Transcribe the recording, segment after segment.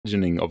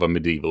Imagining of a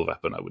medieval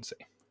weapon, I would say.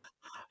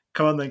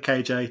 Come on then,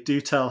 KJ. Do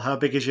tell. How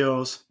big is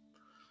yours?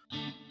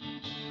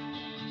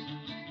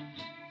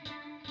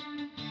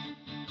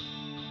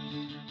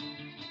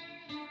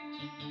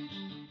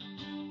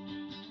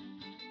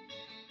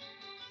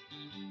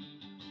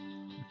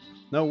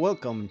 Now,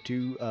 welcome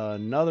to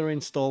another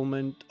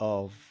installment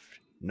of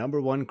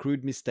No.1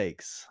 Crude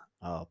Mistakes,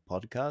 a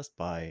podcast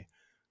by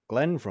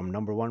Glenn from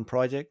No.1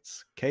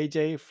 Projects,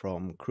 KJ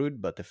from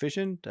Crude but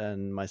Efficient,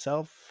 and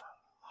myself,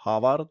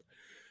 Haavard,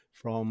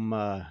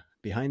 from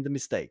Behind the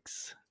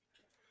Mistakes.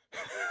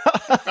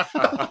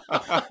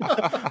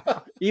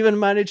 Even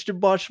managed to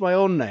botch my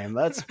own name.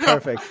 That's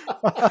perfect.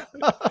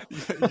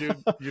 you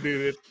did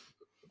it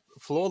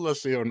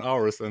flawlessly on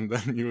ours, and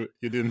then you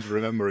didn't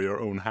remember your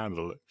own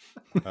handle.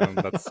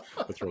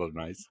 That's really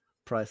nice.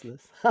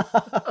 Priceless.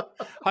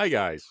 Hi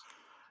guys.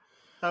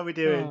 How are we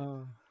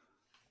doing?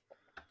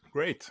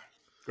 Great.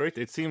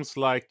 It seems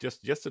like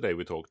just yesterday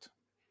we talked.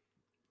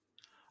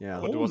 Yeah.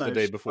 But it was the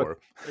day before.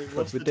 It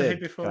was the day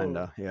before.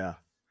 Kinda, yeah.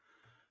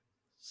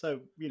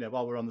 So,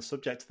 while we're on the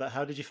subject of that,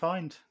 how did you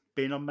find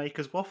being on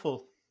Maker's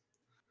Waffle?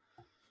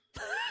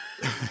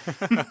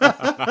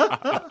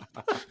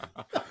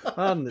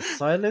 And the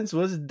silence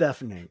was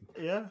deafening.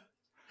 Yeah.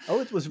 Oh,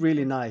 it was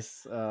really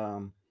nice.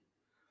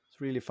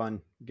 It's really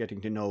fun getting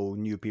to know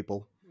new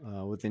people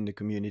within the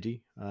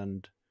community.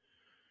 And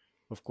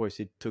of course,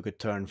 it took a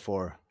turn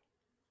for,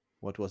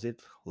 what was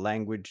it?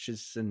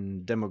 Languages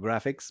and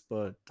demographics.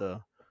 But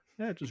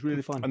yeah, it was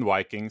really fun. And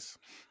Vikings.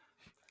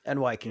 And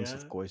Vikings, Yeah,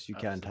 of course. You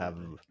absolutely. can't have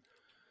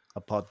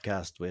a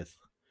podcast with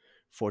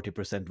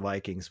 40%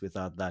 Vikings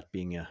without that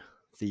being a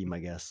theme, I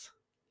guess.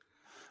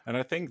 And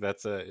I think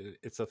it's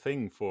a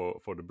thing for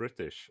the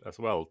British as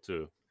well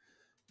to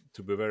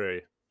be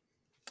very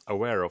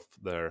aware of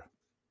the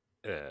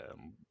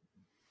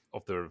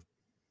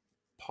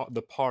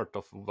part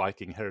of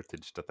Viking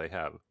heritage that they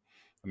have.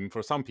 I mean,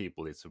 for some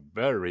people, it's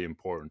very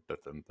important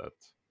that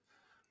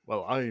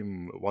well,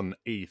 I'm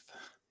 1/8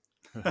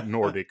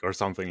 Nordic or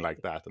something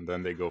like that, and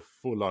then they go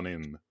full on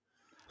in.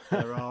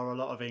 There are a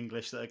lot of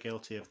English that are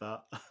guilty of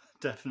that,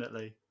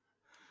 definitely.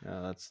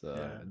 Yeah,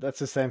 that's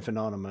the same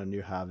phenomenon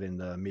you have in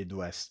the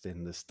Midwest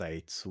in the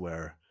States,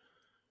 where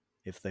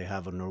if they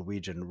have a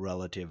Norwegian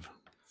relative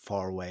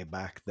far way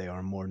back, they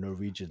are more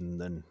Norwegian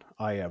than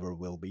I ever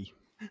will be.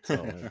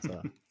 So it's,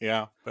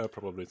 yeah,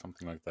 probably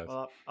something like that.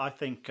 Well, I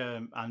think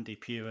Andy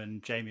Pugh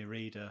and Jamie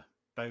Reeder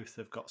both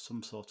have got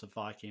some sort of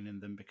Viking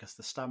in them, because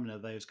the stamina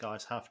those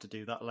guys have to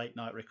do that late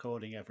night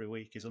recording every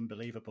week is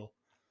unbelievable.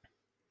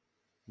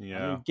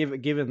 Yeah. I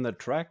mean, given the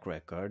track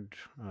record,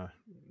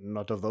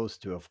 not of those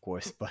two, of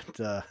course, but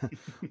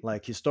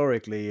like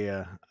historically,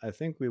 I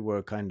think we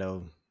were kind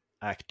of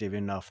active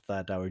enough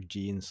that our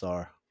genes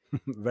are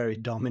very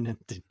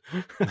dominant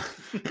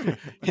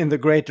in the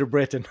Greater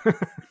Britain.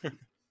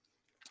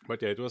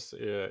 But yeah, it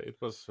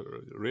was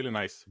really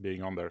nice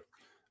being on there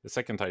the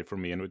second time for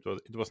me, and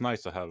it was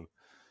nice to have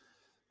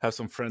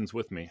some friends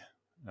with me,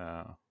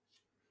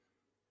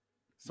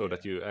 so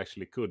that you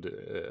actually could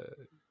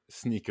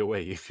sneak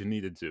away if you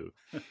needed to.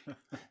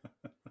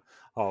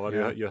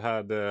 You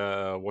had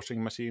a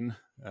washing machine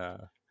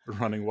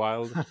running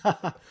wild.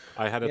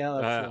 I had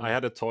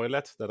a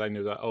toilet that I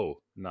knew that,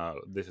 oh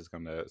no, this is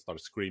gonna start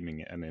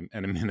screaming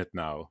any minute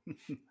now.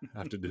 I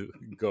have to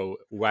go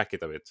whack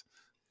it a bit.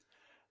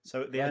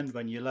 So at the end,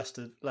 when you left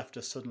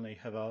us suddenly,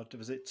 Haavard,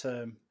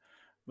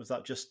 was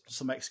that just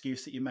some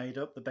excuse that you made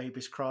up? The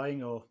baby's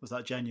crying, or was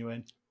that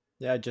genuine?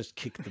 Yeah, I just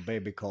kicked the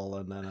baby call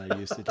and then I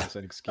used it as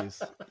an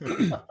excuse.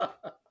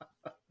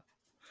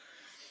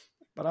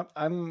 But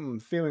I'm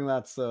feeling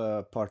that's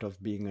part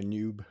of being a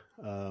noob,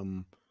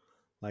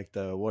 like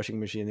the washing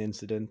machine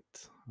incident.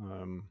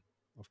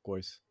 Of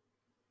course,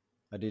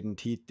 I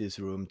didn't heat this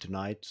room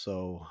tonight,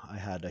 so I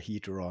had a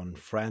heater on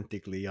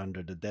frantically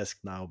under the desk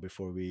now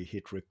before we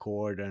hit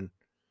record, and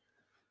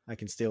I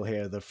can still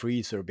hear the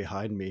freezer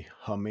behind me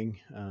humming.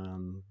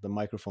 The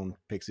microphone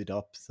picks it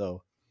up,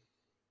 so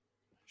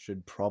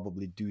should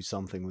probably do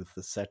something with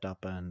the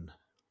setup and,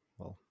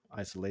 well,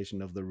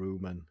 isolation of the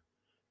room and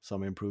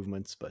some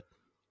improvements, but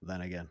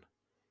then again.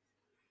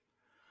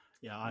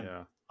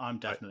 Yeah, I'm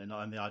definitely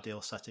not in the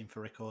ideal setting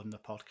for recording a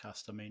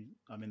podcast. I mean,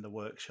 I'm in the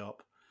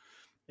workshop.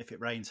 If it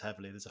rains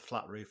heavily, there's a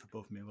flat roof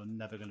above me. We're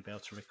never going to be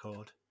able to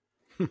record.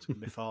 It's going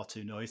to be far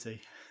too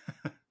noisy.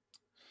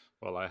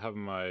 Well, I have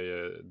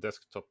my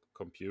desktop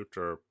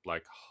computer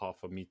like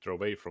half a meter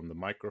away from the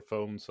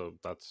microphone, so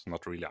that's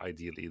not really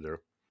ideal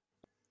either.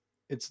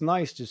 It's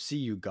nice to see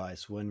you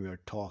guys when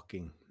we're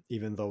talking,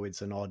 even though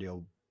it's an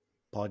audio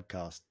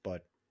podcast.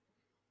 But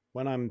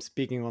when I'm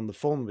speaking on the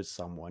phone with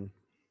someone,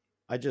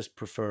 I just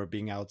prefer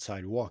being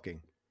outside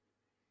walking.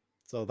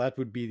 So that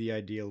would be the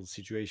ideal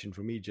situation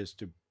for me, just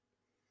to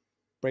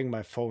bring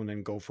my phone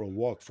and go for a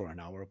walk for an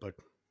hour. But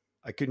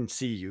I couldn't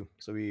see you,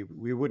 so we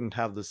wouldn't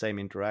have the same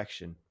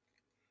interaction.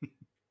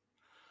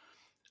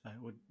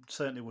 It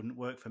certainly wouldn't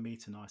work for me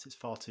tonight. It's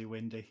far too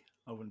windy.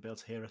 I wouldn't be able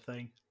to hear a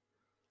thing.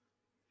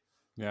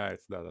 Yeah,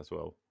 it's that as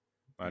well.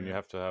 And you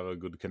have to have a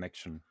good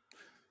connection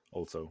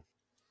also.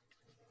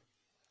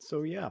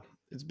 So yeah,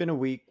 it's been a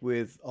week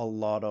with a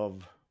lot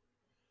of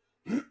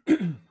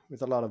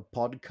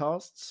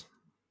podcasts,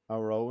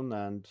 our own,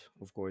 and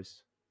of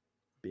course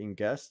being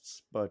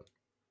guests. But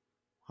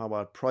how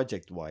about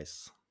project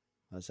wise?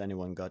 Has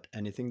anyone got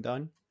anything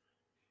done?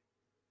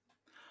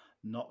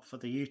 Not for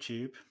the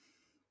YouTube.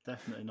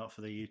 Definitely not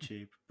for the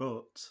YouTube.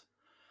 But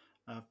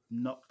I've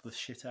knocked the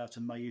shit out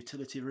of my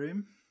utility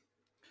room,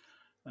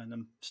 and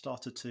I'm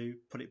started to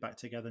put it back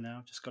together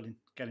now. Just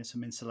getting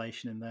some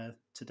insulation in there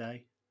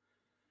today,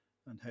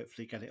 and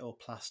hopefully get it all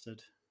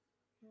plastered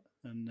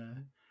and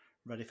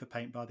ready for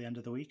paint by the end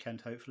of the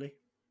weekend. Hopefully.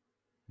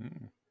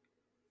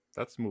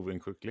 That's moving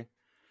quickly.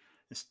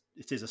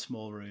 It is a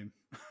small room.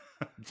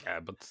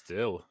 Yeah, but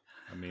still,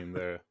 I mean,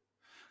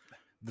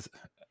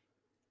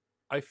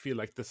 I feel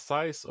like the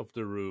size of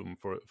the room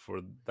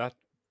for that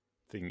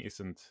thing it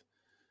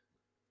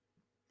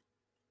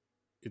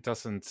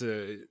doesn't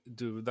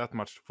do that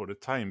much for the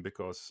time,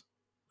 because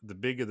the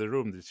bigger the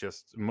room, it's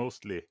just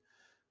mostly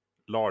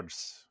large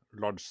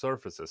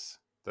surfaces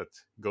that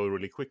go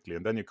really quickly,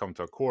 and then you come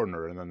to a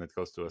corner and then it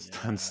goes to a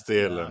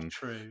standstill. Yeah, and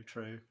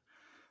true.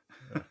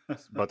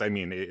 But I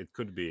mean, it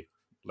could be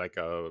like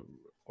a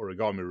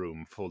origami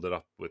room folded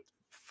up with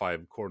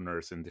 5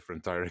 corners in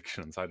different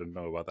directions. I don't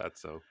know about that.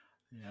 So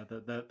yeah,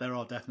 there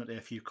are definitely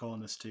a few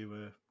corners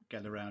to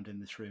get around in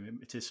this room.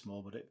 It is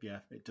small, but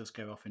it does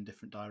go off in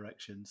different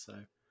directions, so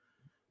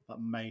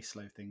that may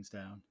slow things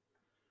down.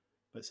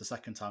 But it's the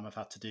second time I've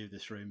had to do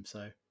this room,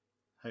 so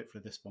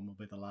hopefully this one will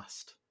be the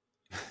last.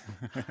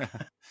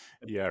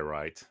 Yeah,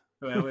 right.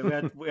 Well,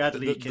 we had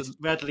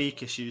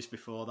leak issues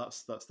before.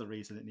 That's the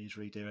reason it needs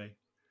redoing.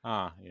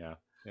 Yeah.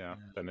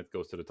 Then it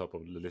goes to the top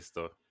of the list,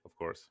 of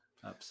course.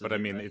 Absolutely. But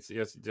I mean, it's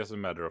just a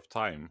matter of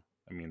time.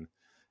 I mean,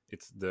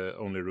 it's the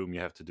only room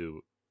you have to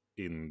do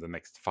in the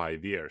next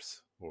 5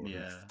 years, or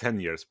next 10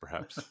 years,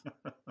 perhaps.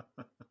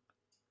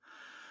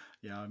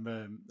 Yeah, I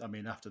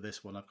mean, after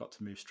this one, I've got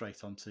to move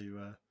straight onto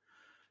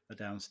a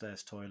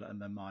downstairs toilet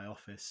and then my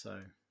office.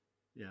 So,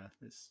 yeah,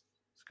 it's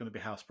going to be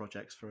house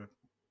projects for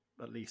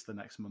at least the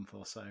next month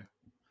or so.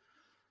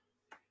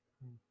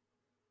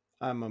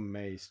 I'm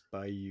amazed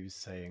by you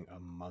saying a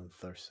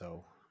month or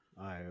so.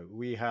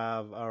 We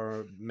have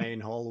our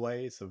main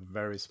hallway. It's a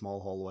very small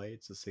hallway.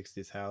 It's a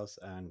 60s house,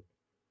 and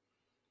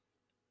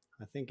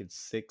I think it's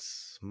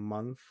 6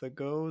 months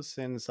ago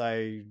since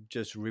I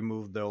just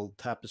removed the old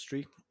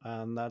tapestry,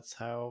 and that's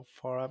how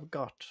far I've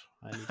got.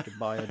 I need to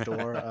buy a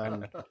door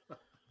and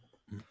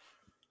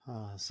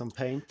some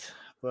paint,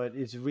 but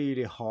it's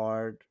really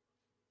hard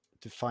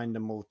to find the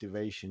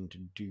motivation to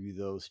do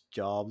those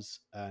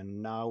jobs.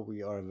 And now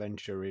we are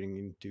venturing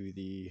into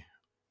the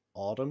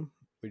autumn,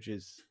 which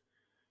is,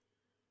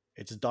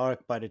 it's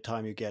dark by the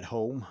time you get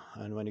home,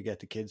 and when you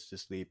get the kids to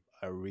sleep,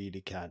 I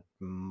really can't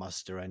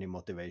muster any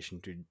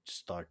motivation to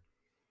start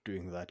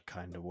doing that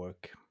kind of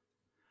work.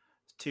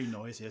 It's too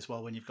noisy as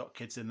well when you've got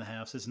kids in the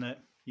house, isn't it?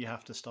 You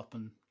have to stop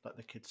and let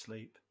the kids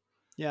sleep.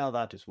 Yeah,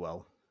 that as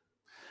well.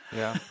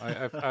 Yeah,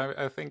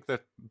 I think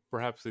that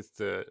perhaps it's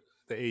the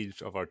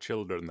age of our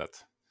children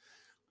that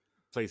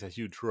plays a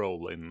huge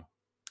role in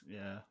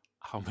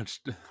how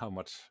much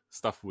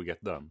stuff we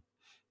get done.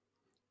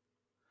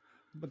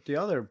 But the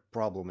other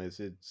problem is,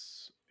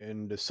 it's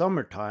in the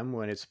summertime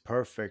when it's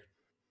perfect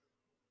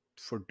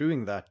for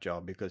doing that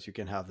job, because you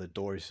can have the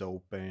doors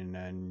open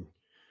and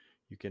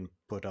you can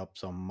put up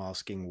some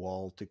masking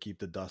wall to keep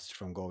the dust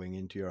from going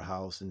into your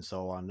house and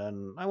so on.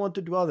 And I want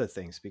to do other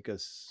things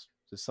because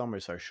the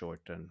summers are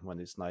short, and when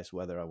it's nice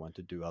weather, I want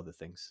to do other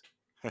things.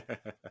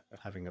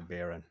 Having a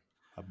beer and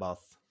a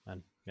bath,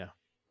 and yeah.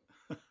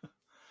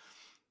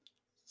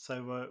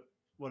 So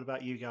what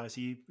about you guys?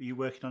 Are you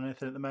working on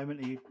anything at the moment?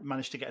 Have you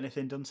managed to get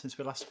anything done since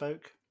we last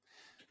spoke?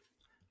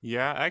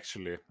 Yeah,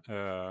 actually,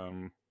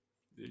 I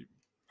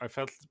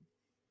felt,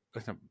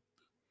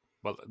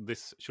 well,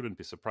 this shouldn't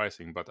be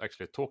surprising, but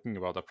actually talking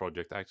about a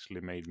project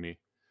actually made me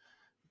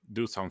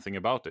do something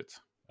about it.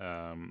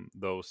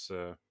 Those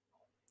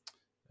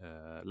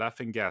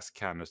laughing gas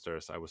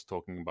canisters I was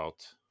talking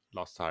about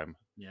last time.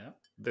 Yeah.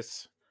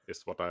 This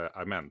is what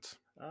I meant.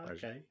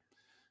 Okay.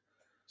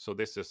 So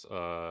this is,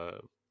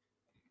 how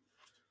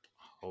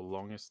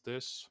long is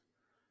this?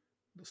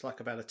 Looks like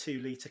about a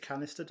 2-litre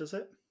canister, does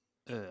it?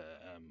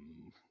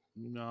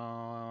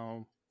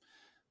 No,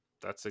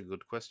 that's a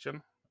good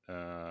question. It's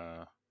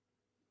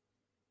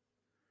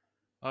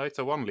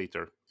a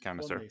 1-liter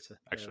canister. 1 litre.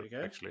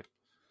 Actually.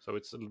 So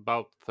it's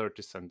about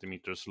 30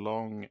 centimeters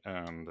long,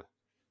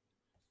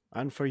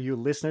 and for you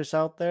listeners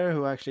out there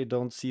who actually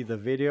don't see the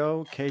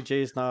video, KJ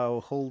is now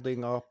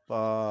holding up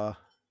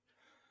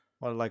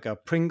like a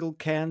Pringle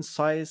can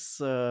size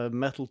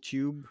metal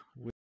tube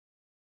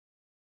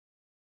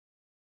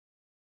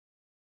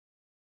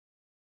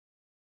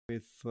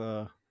with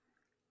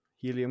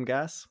helium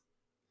gas.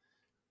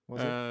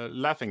 Was it?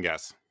 Laughing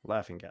gas.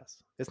 Laughing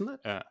gas, isn't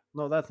it?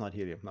 No, that's not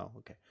helium. No,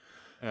 okay.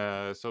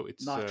 So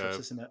it's nitrous,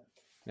 isn't it?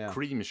 Yeah.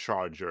 Cream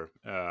charger.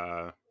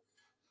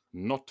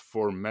 Not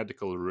for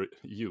medical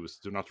use.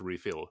 Do not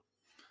refill.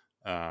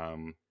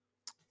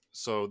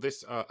 So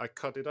this, I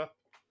cut it up.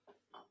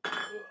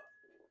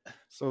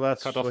 So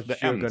that's cut off what the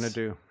you're ends gonna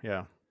do.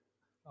 Yeah.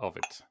 of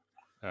it.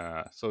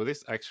 So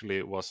this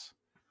actually was,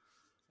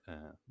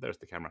 there's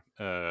the camera,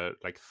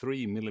 like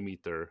 3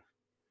 millimeter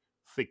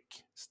thick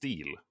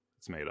steel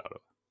it's made out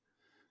of,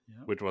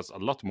 which was a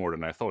lot more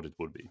than I thought it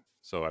would be.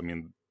 So I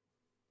mean,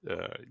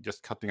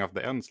 just cutting off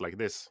the ends like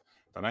this,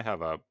 then I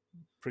have a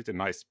pretty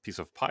nice piece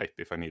of pipe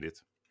if I need it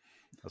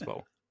as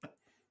well.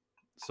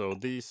 So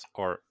these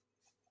are,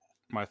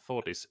 my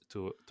thought is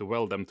to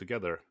weld them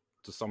together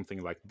to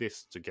something like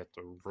this to get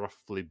a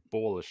roughly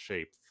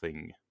ball-shaped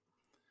thing.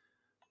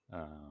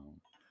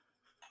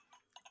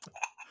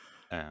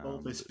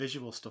 All this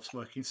visual stuff's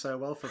working so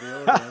well for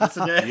the audio,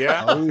 isn't it?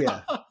 Yeah. Oh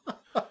yeah.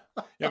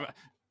 Yeah.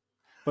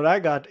 But I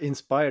got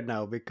inspired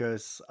now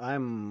because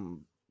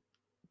I'm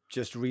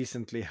just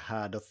recently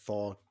had a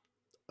thought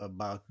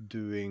about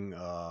doing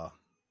a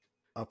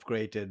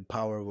upgraded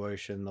power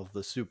version of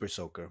the Super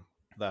Soaker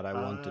that I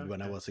wanted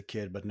when I was a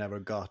kid but never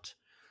got.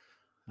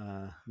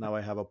 Now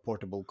I have a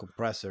portable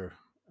compressor,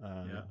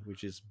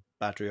 which is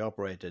battery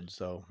operated,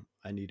 so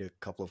I need a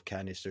couple of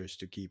canisters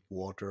to keep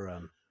water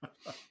and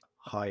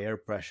high air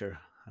pressure,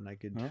 and I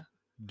could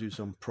do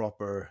some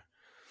proper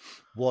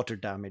water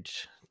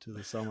damage to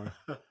the summer.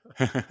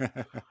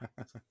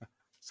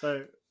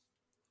 So,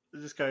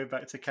 just going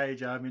back to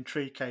KJ, I'm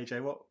intrigued,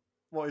 KJ.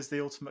 What is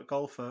the ultimate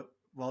goal for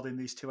welding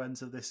these two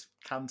ends of this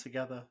can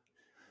together?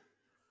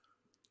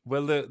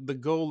 Well, the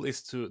goal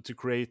is to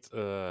create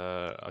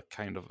a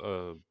kind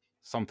of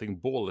something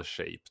ball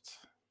shaped,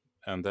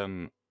 and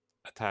then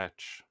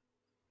attach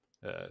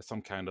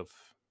some kind of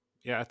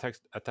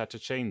attach a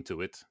chain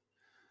to it,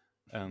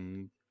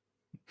 and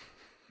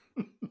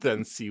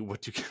then see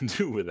what you can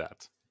do with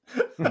that,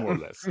 more or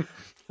less.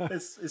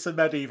 It's a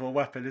medieval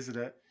weapon, isn't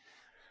it?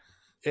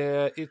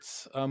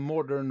 It's a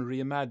modern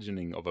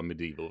reimagining of a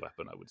medieval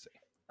weapon, I would say.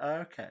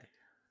 Okay.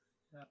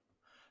 Yeah.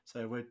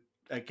 So we've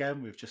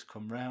just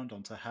come round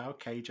onto how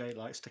KJ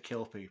likes to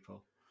kill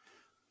people.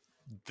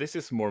 This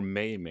is more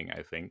maiming,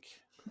 I think.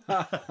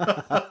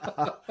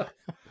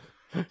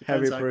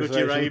 Depends how good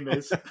your aim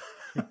is.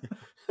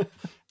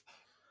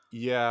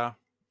 Yeah.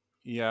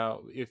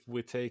 If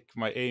we take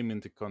my aim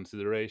into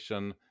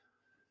consideration,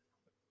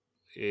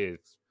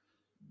 it's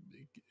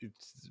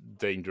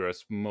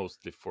dangerous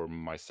mostly for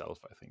myself,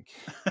 I think.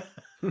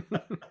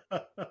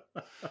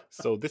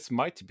 So this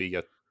might be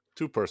a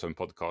 2-person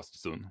podcast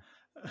soon.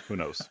 Who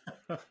knows?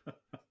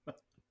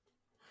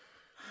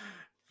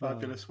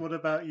 Fabulous. What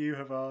about you,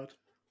 Haavard?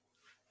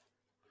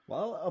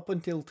 Well, up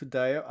until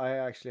today, I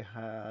actually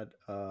had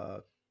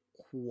a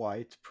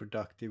quite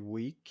productive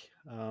week.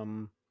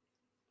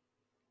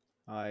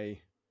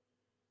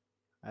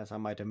 As I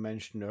might have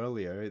mentioned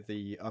earlier,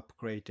 the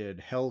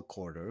upgraded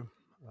Hellcorder.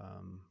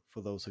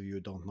 For those of you who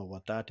don't know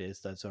what that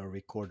is, that's a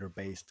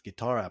recorder-based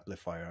guitar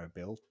amplifier I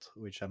built,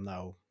 which I'm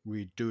now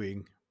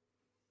redoing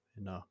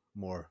in a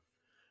more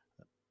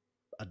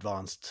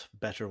advanced,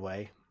 better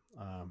way.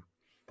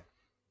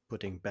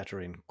 Putting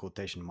better in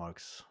quotation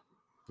marks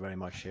very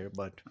much here,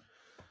 but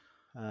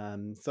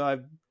so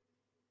I've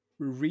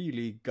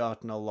really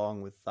gotten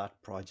along with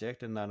that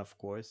project. And then, of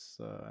course,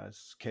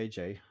 as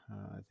KJ,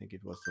 I think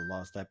it was the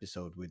last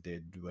episode we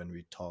did when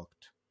we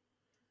talked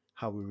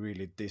how we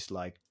really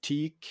dislike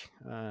teak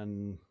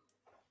and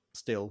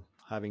still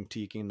having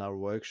teak in our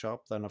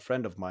workshop. Then a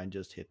friend of mine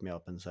just hit me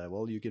up and said,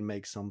 well, you can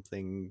make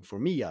something for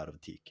me out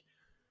of teak.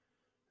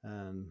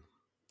 And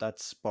that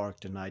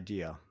sparked an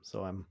idea.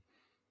 So I'm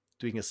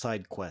doing a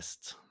side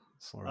quest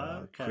for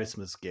a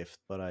Christmas gift,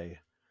 but I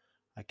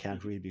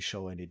can't really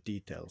show any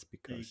details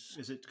because...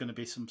 Is it going to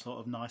be some sort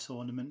of nice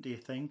ornament, do you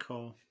think?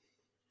 Or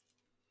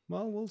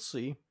well, we'll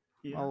see.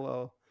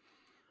 Yeah.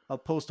 I'll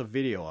post a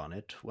video on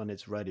it when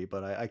it's ready,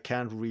 but I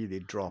can't really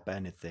drop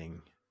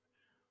anything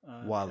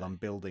while I'm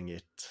building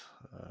it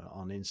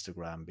on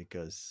Instagram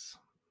because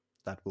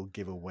that will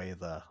give away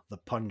the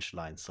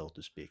punchline, so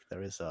to speak.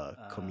 There is a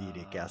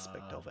comedic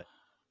aspect of it.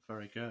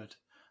 Very good.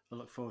 I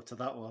look forward to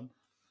that one.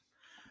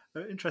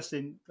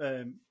 Interesting.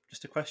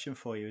 Just a question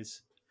for you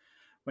is,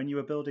 when you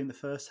were building the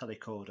first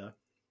helicorder,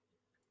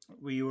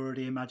 were you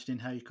already imagining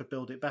how you could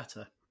build it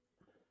better?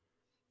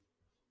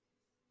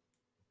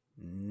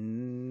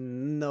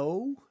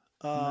 No.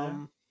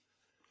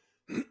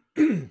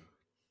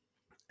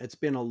 It's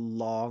been a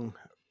long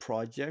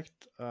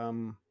project.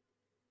 I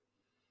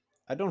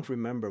don't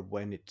remember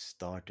when it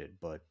started,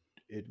 but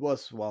it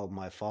was while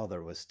my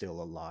father was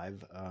still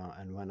alive.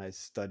 And when I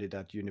studied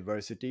at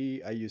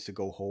university, I used to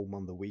go home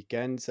on the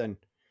weekends and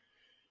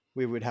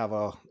we would have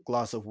a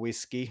glass of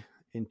whiskey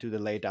into the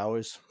late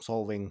hours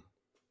solving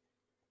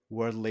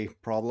worldly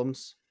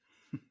problems.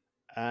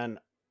 And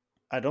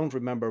I don't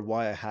remember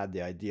why I had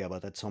the idea,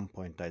 but at some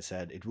point I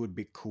said it would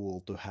be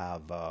cool to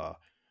have a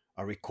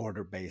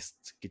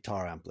recorder-based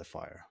guitar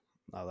amplifier.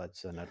 Now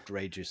that's an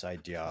outrageous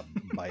idea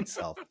by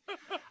itself.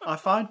 I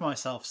find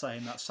myself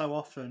saying that so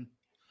often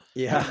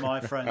with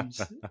my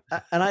friends.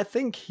 And I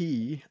think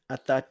he,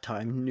 at that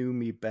time, knew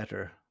me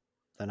better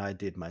than I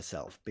did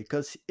myself.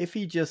 Because if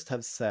he just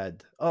have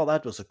said, oh,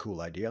 that was a cool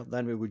idea,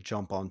 then we would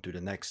jump on to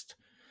the next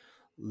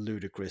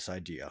ludicrous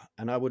idea,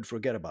 and I would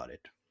forget about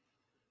it.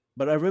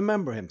 But I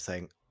remember him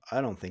saying,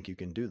 I don't think you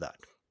can do that.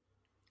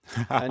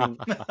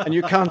 And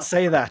you can't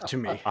say that to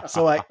me.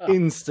 So I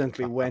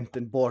instantly went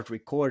and bought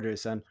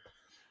recorders, and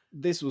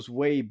this was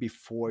way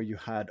before you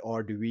had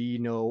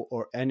Arduino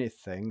or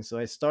anything. So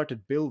I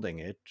started building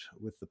it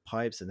with the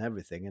pipes and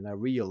everything, and I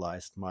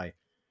realized my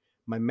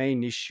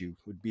main issue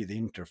would be the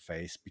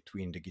interface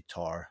between the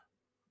guitar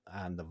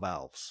and the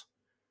valves.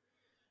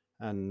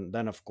 And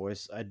then, of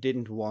course, I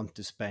didn't want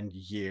to spend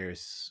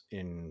years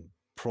in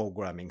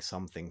programming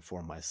something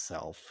for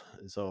myself.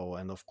 So,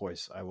 and of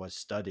course, I was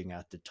studying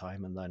at the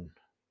time, and then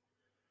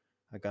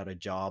I got a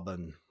job,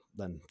 and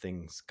then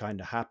things kind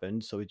of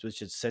happened. So it was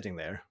just sitting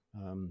there.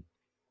 And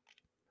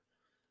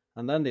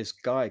then this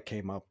guy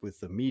came up with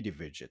the MIDI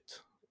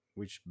widget,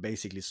 which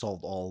basically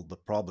solved all the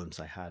problems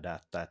I had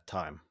at that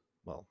time.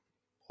 Well,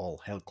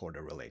 all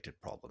Hellcorder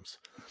related problems.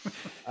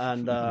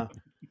 And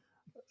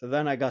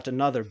then I got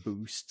another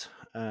boost,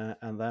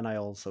 and then I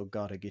also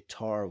got a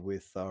guitar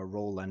with a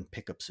Roland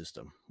pickup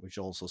system, which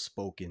also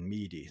spoke in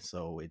MIDI.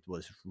 So it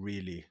was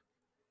really,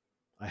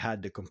 I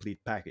had the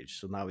complete package.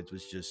 So now it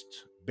was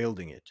just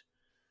building it.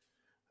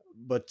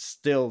 But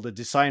still, the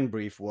design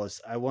brief was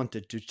I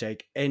wanted to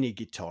take any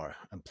guitar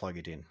and plug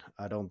it in.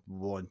 I don't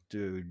want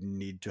to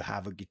need to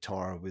have a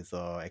guitar with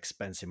an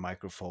expensive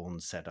microphone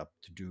set up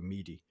to do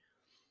MIDI.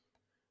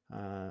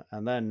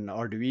 And then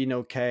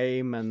Arduino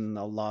came, and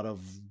a lot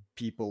of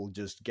people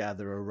just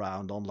gather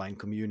around online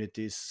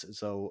communities.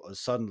 So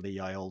suddenly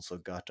I also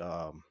got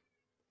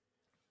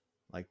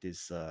like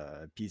this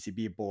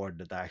PCB board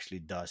that actually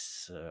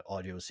does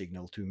audio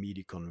signal to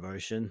MIDI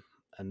conversion.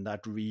 And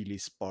that really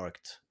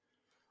sparked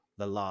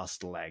the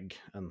last leg.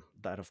 And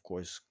that, of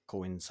course,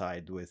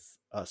 coincided with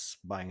us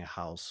buying a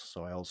house.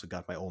 So I also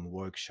got my own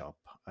workshop.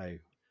 I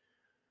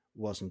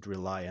wasn't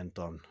reliant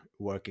on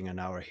working an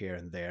hour here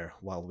and there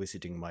while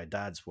visiting my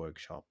dad's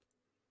workshop.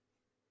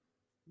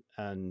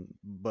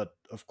 But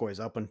of course,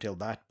 up until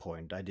that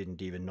point, I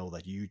didn't even know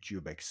that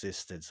YouTube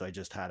existed. So I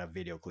just had a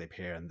video clip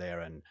here and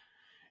there, and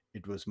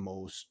it was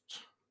most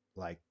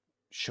like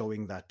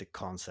showing that the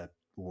concept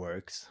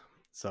works.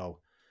 So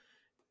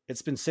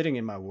it's been sitting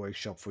in my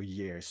workshop for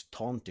years,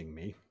 taunting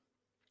me.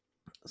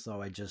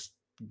 So I just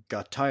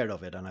got tired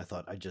of it, and I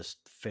thought I'd just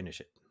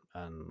finish it.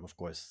 And of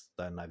course,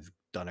 then I've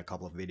done a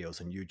couple of videos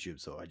on YouTube,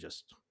 so I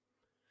just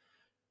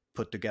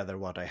put together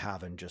what I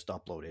have and just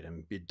upload it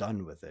and be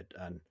done with it.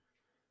 And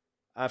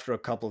after a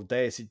couple of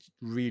days, it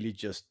really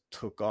just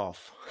took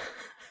off.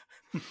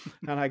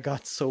 And I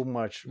got so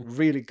much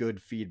really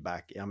good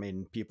feedback. I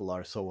mean, people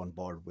are so on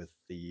board with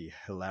the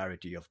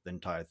hilarity of the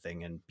entire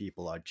thing, and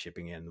people are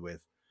chipping in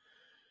with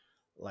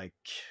like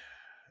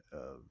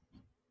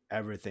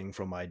everything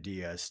from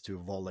ideas to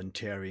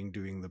volunteering,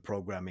 doing the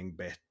programming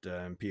bit.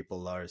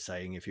 People are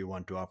saying, if you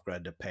want to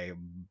upgrade the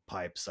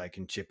pipes, I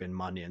can chip in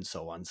money and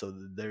so on. So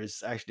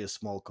there's actually a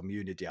small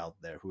community out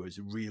there who is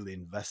really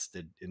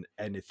invested in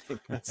anything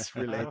that's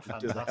related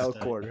to the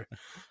Hellcorder.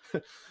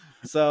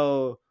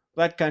 So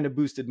that kind of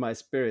boosted my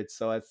spirits.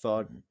 So I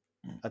thought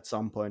at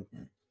some point,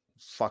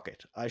 fuck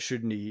it, I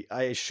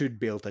should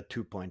build a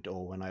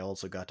 2.0, and I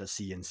also got a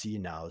CNC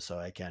now, so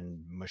I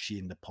can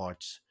machine the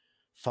parts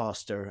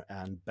faster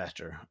and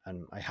better.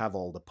 And I have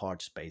all the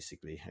parts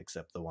basically,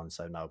 except the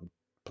ones I'm now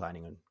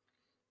planning on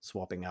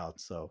swapping out.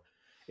 So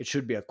it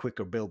should be a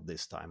quicker build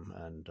this time.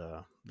 And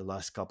the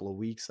last couple of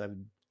weeks, I've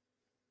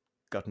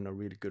gotten a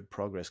really good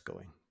progress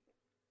going.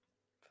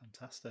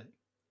 Fantastic.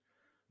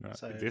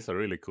 So, it is a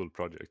really cool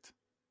project.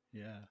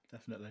 Yeah,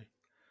 definitely.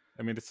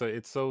 I mean,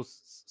 it's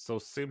so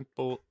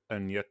simple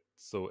and yet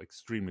so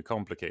extremely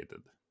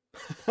complicated.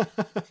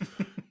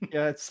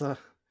 Yeah,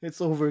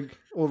 it's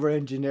over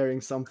engineering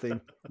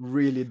something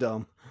really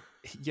dumb.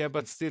 Yeah,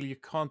 but still, you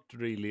can't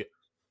really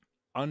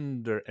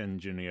under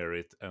engineer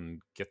it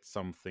and get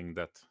something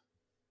that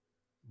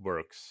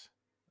works.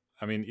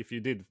 I mean, if you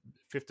did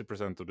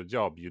 50% of the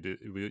job,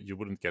 you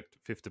wouldn't get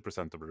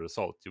 50% of the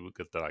result. You would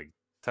get like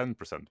 10%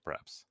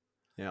 perhaps.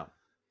 Yeah.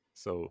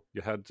 So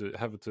you have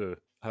to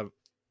have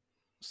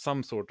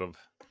some sort of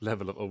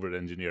level of over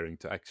engineering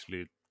to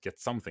actually get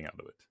something out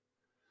of it.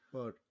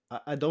 But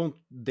I don't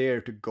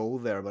dare to go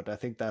there, but I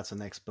think that's an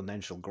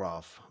exponential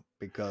graph,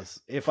 because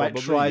if I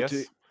try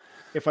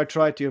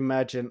to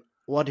imagine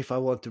what if I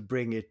want to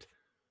bring it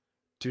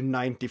to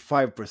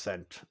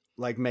 95%,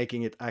 like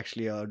making it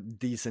actually a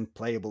decent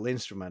playable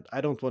instrument,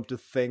 I don't want to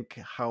think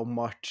how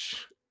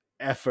much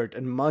effort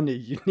and money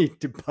you need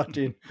to put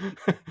in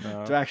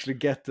to actually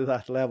get to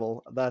that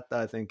level. That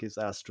I think is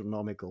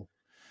astronomical.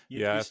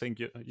 Yeah, I think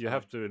you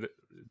have to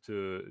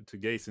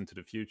gaze into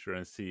the future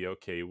and see,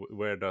 okay,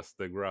 where does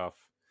the graph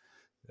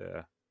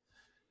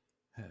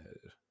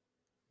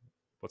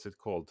what's it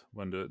called,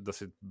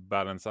 does it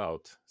balance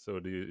out? So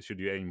should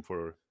you aim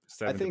for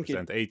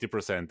 70%,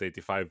 80%,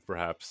 85%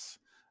 perhaps,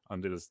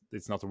 until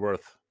it's not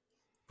worth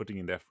putting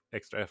in the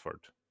extra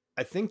effort?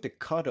 I think the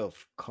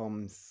cutoff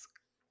comes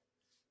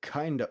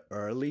kind of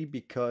early,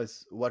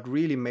 because what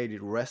really made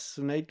it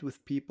resonate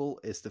with people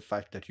is the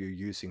fact that you're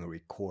using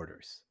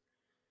recorders.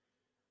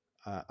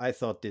 I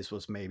thought this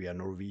was maybe a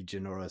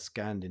Norwegian or a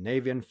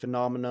Scandinavian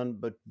phenomenon,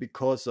 but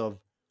because of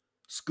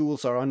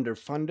schools are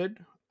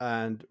underfunded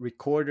and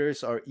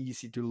recorders are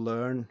easy to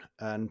learn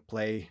and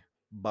play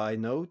by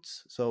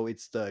notes, so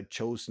it's the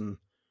chosen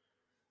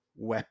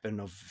weapon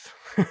of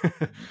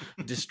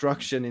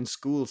destruction in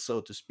schools,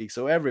 so to speak.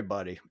 So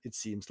everybody, it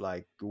seems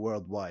like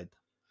worldwide,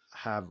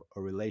 have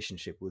a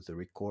relationship with the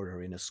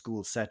recorder in a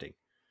school setting.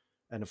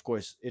 And of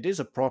course, it is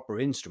a proper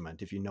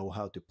instrument if you know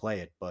how to play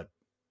it, but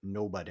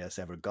nobody has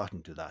ever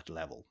gotten to that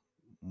level,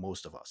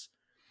 most of us.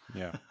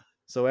 Yeah.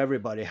 So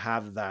everybody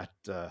have that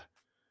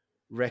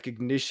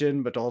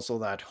recognition, but also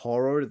that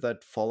horror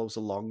that follows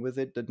along with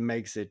it, that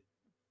makes it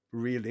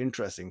really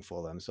interesting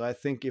for them. So I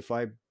think if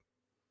I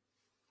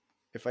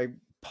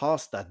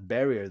passed that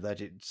barrier,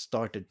 that it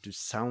started to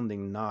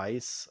sounding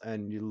nice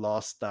and you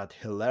lost that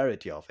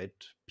hilarity of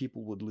it,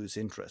 people would lose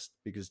interest,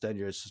 because then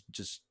you're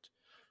just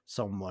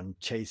someone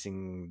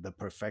chasing the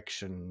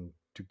perfection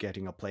to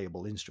getting a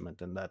playable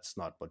instrument, and that's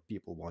not what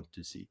people want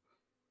to see.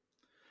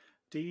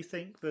 Do you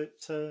think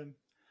that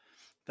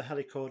the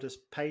helicorder's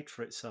paid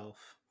for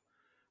itself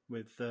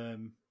with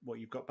what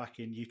you've got back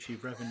in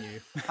YouTube revenue?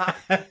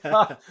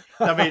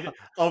 I mean,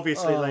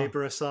 obviously,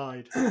 labour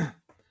aside.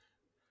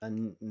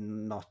 And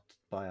not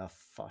by a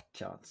fat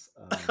chance.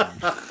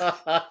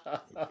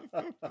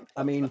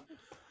 I mean,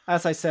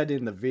 as I said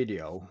in the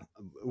video,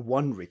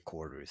 one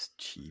recorder is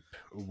cheap,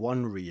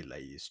 one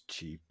relay is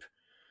cheap.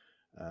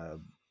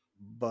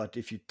 But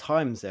if you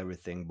times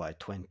everything by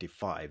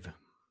 25,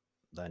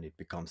 then it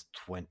becomes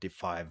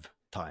 25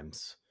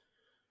 times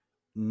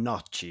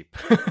not cheap,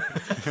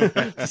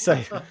 to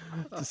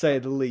say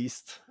the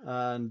least.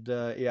 And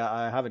yeah,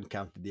 I haven't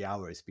counted the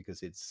hours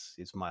because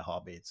it's my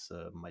hobby. It's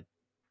my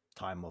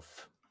time of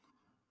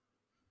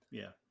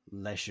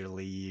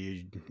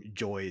leisurely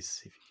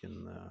joys, if you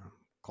can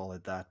call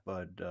it that.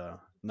 But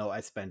no,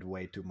 I spent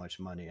way too much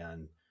money,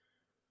 and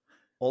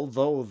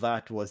although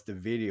that was the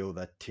video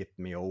that tipped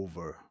me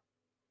over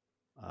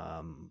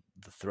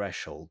the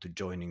threshold to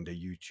joining the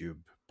YouTube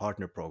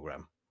partner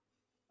program,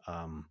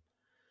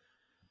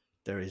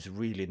 there is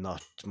really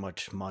not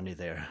much money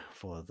there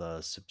for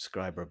the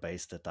subscriber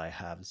base that I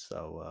have.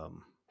 So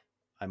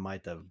I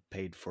might have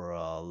paid for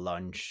a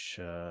lunch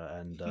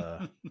and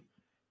a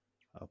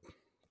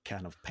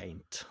can of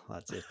paint.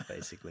 That's it,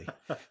 basically.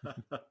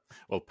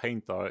 Well,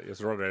 paint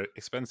is rather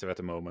expensive at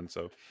the moment,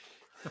 so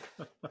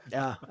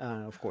yeah,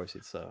 of course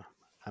it's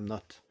I'm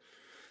not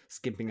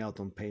skimping out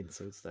on paint,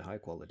 so it's the high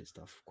quality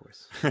stuff, of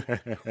course.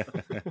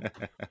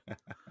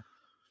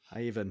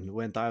 I even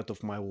went out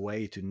of my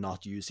way to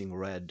not using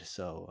red,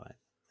 so I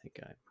think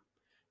I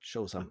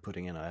shows I'm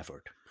putting in an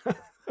effort.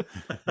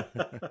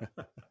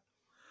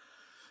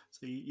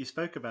 So you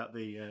spoke about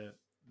the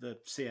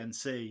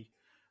CNC.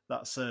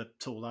 That's a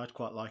tool I'd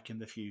quite like in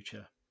the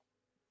future.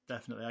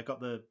 Definitely, I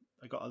got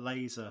a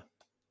laser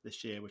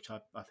this year, which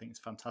I think is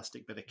a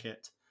fantastic bit of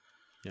kit.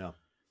 Yeah,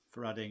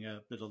 for adding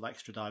a little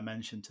extra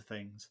dimension to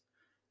things.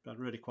 But I'd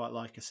really quite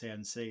like a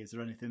CNC. Is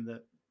there anything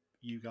that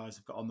you guys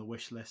have got on the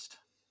wish list,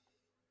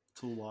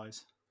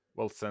 tool-wise?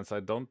 Well, since I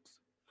don't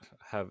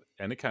have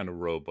any kind of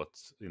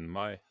robots in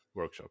my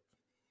workshop,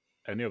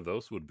 any of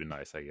those would be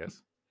nice, I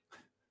guess.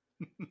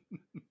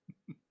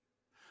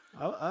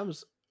 I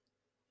was,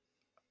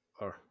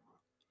 or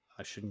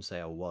I shouldn't say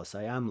I was,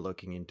 I am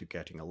looking into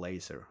getting a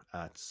laser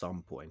at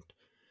some point.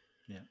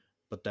 Yeah.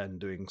 But then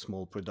doing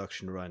small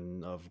production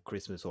run of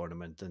Christmas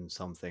ornament and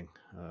something,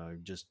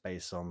 just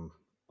based on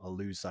a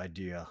loose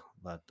idea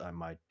that I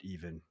might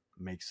even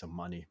make some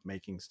money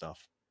making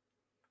stuff.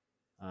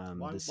 Why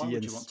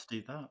would you want to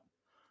do that?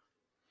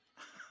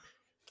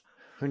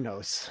 Who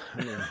knows?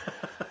 I mean,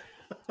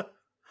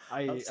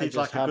 I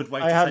just have,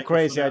 I have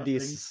crazy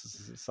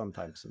ideas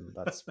sometimes, and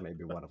that's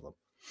maybe one of them.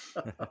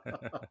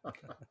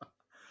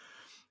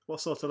 What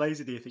sort of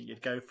laser do you think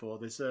you'd go for?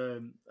 There's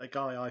a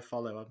guy I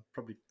follow.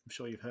 I'm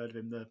sure you've heard of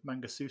him, the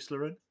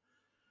Mangesysleren.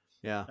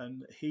 Yeah,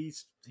 and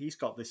he's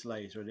got this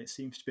laser, and it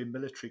seems to be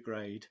military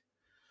grade.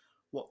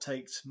 What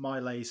takes my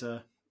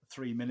laser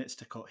 3 minutes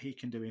to cut, he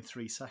can do in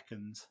 3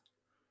 seconds.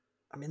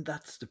 I mean,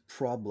 that's the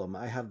problem.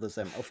 I have the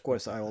same. Of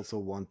course, I also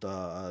want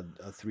a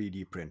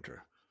 3D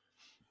printer.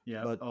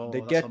 Yeah, but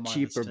they get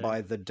cheaper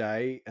by the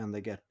day, and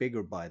they get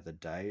bigger by the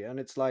day, and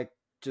it's like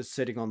just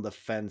sitting on the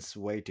fence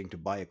waiting to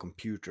buy a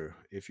computer.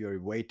 If you're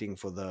waiting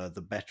for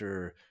the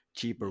better,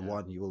 cheaper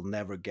one, you will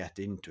never get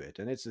into it.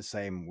 And it's the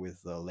same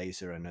with a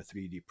laser and a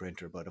 3D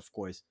printer. But of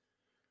course,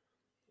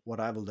 what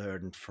I've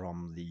learned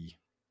from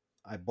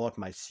I bought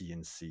my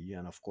CNC,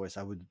 and of course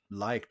I would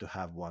like to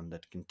have one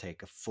that can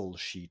take a full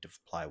sheet of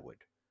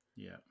plywood.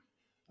 Yeah.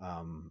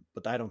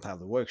 But I don't have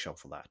the workshop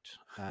for that.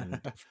 And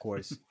of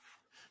course,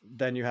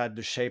 then you had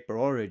the Shaper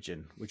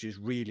Origin, which is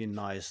really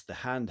nice, the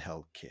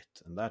handheld kit,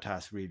 and that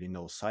has really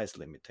no size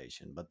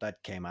limitation. But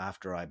that came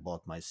after I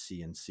bought my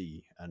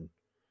CNC, and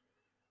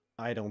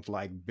I don't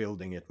like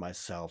building it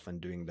myself and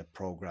doing the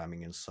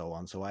programming and so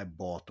on. So I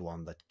bought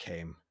one that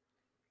came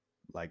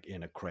like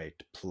in a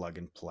crate, plug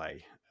and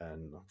play,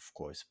 and of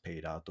course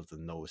paid out of the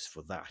nose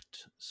for that.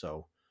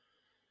 So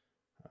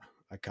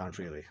I can't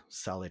really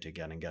sell it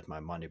again and get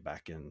my money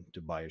back and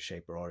to buy a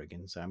shaper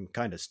organ. So I'm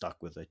kind of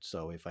stuck with it.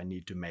 So if I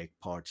need to make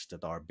parts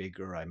that are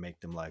bigger, I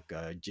make them like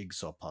a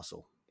jigsaw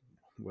puzzle,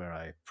 where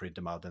I print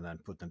them out and then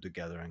put them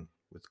together and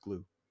with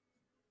glue.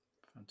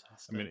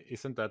 Fantastic. I mean,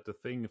 isn't that the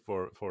thing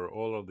for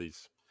all of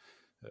these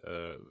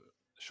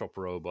shop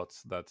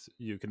robots, that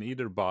you can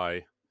either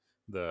buy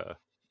the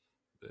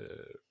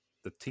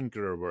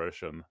Tinkerer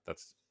version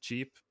that's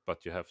cheap,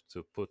 but you have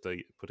to put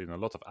in a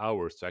lot of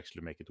hours to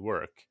actually make it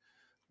work,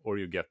 or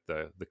you get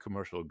the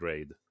commercial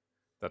grade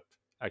that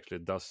actually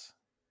does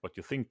what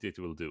you think it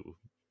will do,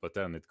 but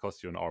then it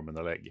costs you an arm and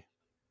a leg.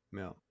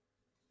 Yeah,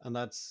 and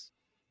that's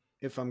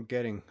if I'm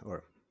getting,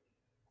 or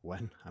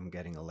when I'm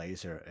getting a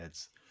laser,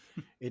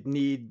 it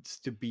needs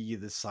to be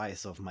the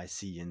size of my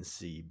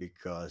CNC,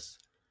 because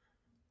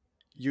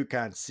you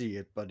can't see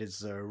it, but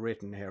it's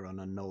written here on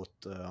a note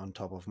on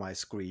top of my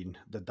screen,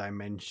 the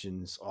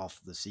dimensions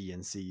of the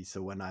CNC.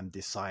 So when I'm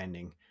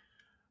designing,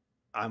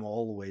 I'm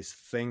always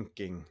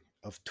thinking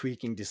of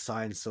tweaking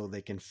designs so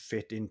they can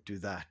fit into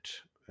that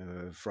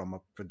from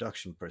a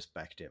production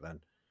perspective, and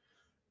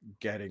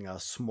getting a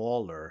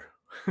smaller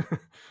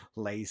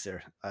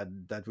laser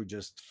that would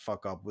just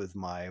fuck up with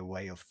my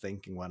way of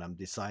thinking when I'm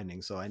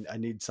designing. So I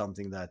need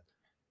something that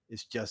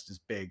is just as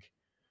big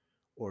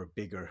or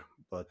bigger,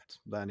 but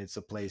then it's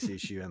a place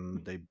issue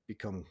and they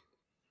become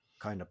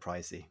kind of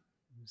pricey.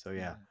 So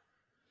yeah.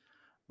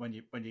 When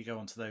you go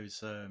onto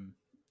those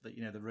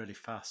the really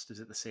fast, is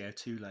it the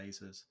CO2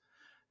 lasers?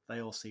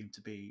 They all seem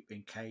to be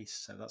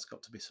encased, so that's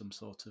got to be some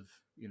sort of,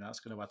 that's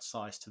going to add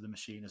size to the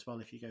machine as well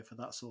if you go for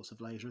that sort of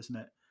laser, isn't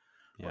it?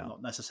 Yeah. But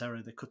not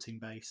necessarily the cutting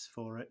base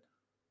for it.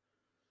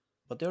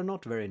 But they're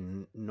not very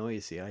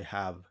noisy. I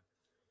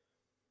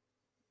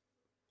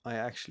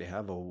actually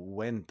have a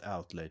vent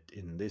outlet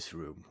in this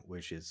room,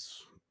 which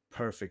is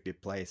perfectly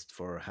placed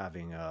for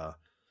having a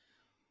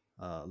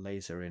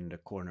laser in the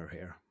corner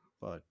here.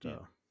 But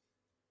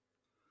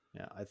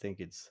yeah, I think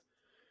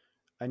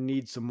I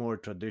need some more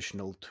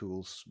traditional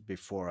tools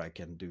before I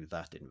can do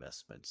that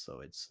investment. So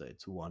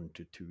it's 1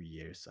 to 2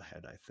 years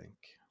ahead, I think,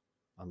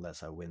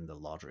 unless I win the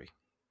lottery,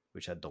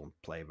 which I don't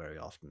play very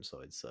often. So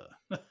it's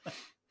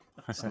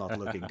not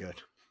looking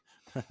good.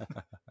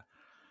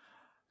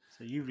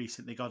 So you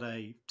recently got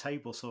a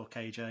table saw,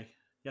 KJ.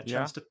 You had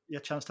a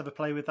chance to have a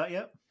play with that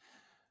yet?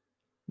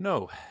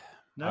 No?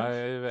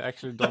 I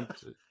actually don't.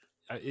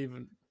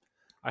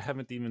 I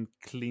haven't even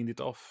cleaned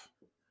it off,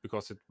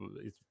 because it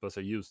was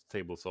a used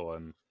table saw,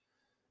 and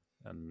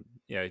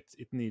yeah,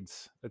 it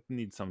needs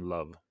some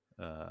love,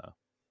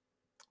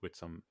 with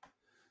some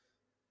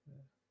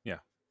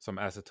some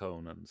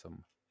acetone and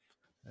some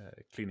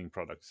cleaning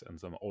products and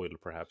some oil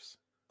perhaps.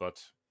 But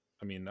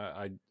I mean,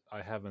 I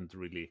haven't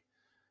really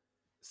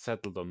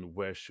settled on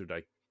where should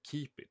I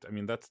keep it. I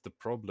mean, that's the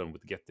problem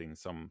with getting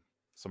some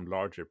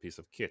larger piece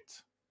of kit.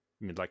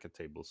 I mean, like a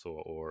table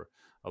saw or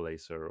a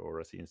laser or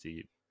a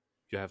CNC,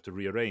 you have to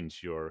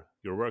rearrange your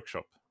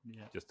workshop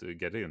just to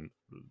get in.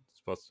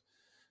 Suppose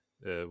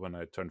when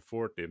I turned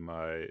 40,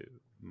 my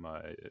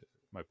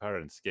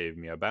parents gave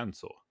me a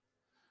bandsaw.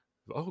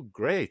 Oh,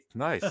 great,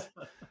 nice.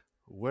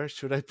 Where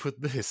should I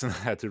put this? And I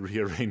had to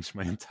rearrange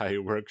my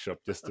entire workshop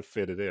just to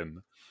fit it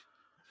in.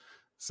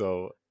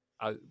 So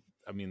I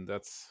mean,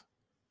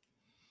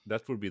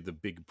 that would be the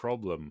big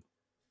problem,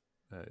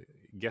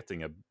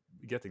 getting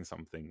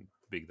something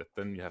big that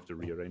then you have to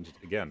rearrange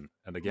it again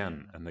and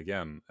again and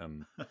again.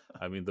 And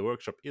I mean, the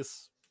workshop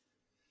is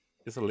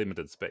a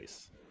limited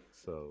space.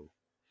 So,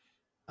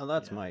 and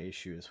that's my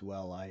issue as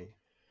well.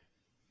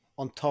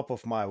 On top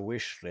of my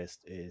wish list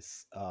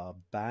is a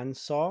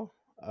bandsaw,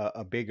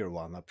 a bigger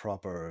one, a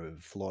proper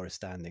floor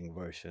standing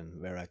version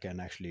where I can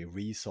actually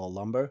resaw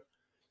lumber,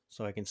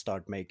 so I can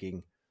start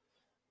making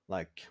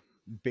like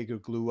bigger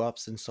glue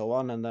ups and so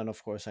on. And then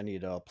of course I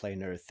need a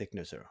planer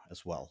thicknesser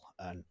as well.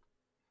 And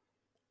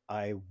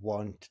I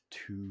want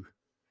to,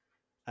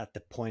 at the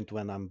point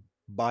when I'm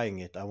buying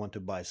it, I want to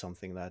buy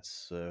something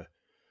that's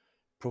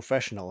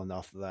professional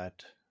enough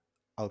that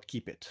I'll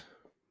keep it,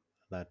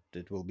 that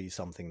it will be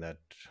something that,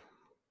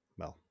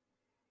 well,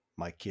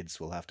 my kids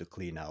will have to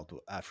clean out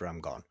after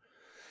I'm gone.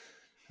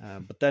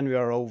 But then we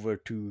are over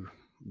to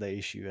the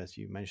issue, as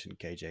you mentioned,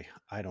 KJ.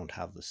 I don't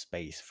have the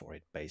space for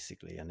it,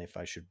 basically. And if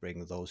I should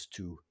bring those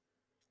two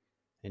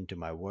into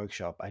my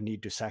workshop, I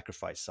need to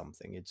sacrifice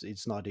something.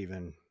 It's not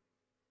even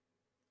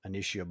an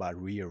issue about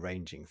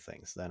rearranging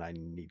things. Then I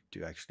need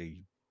to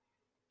actually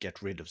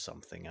get rid of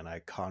something, and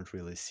I can't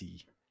really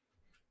see.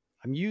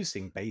 I'm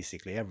using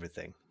basically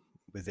everything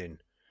within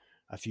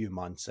a few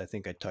months. I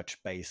think I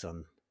touched base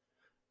on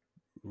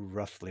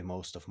roughly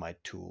most of my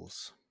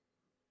tools.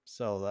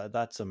 So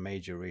that's a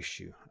major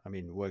issue. I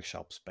mean,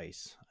 workshop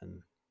space.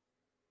 And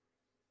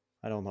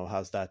I don't know,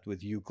 how's that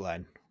with you,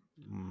 Glenn?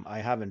 I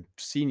haven't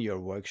seen your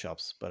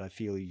workshops, but I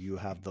feel you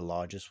have the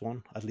largest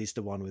one, at least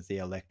the one with the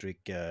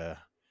electric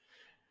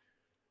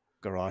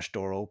garage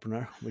door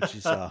opener, which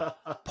is a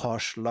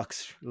posh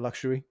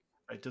luxury.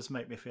 It does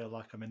make me feel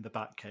like I'm in the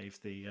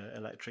Batcave, the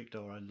electric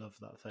door. I love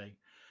that thing.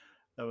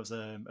 There was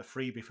a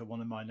freebie for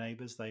one of my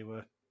neighbours. They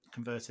were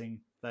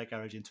converting their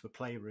garage into a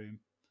playroom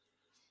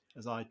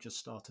as I just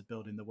started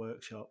building the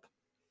workshop.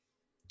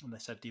 And they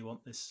said, "Do you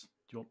want this?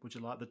 Would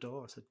you like the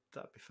door?" I said,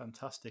 "That'd be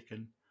fantastic,"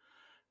 and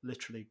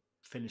literally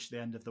finished the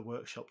end of the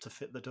workshop to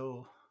fit the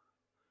door.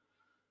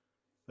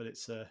 But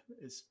it's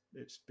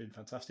been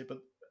fantastic.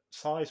 But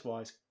size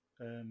wise,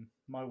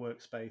 my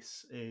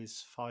workspace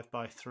is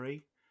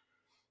 5x3.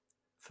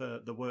 For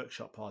the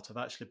workshop part, I've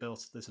actually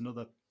built. There's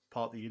another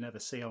part that you never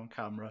see on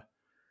camera,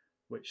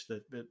 which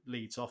that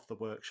leads off the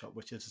workshop,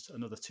 which is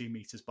another 2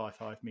 meters by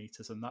 5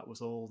 meters, and that was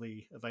all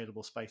the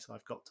available space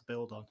I've got to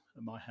build on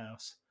at my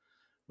house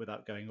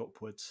without going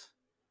upwards.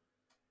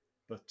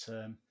 But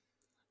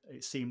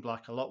it seemed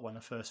like a lot when I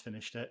first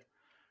finished it,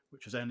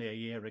 which was only a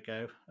year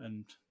ago,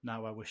 and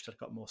now I wished I'd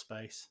got more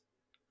space.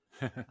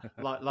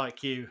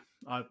 like you,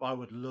 I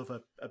would love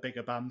a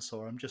bigger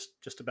bandsaw. I'm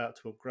just about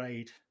to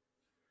upgrade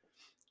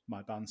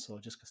my bandsaw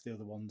just because the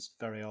other one's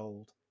very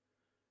old,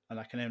 and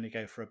I can only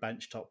go for a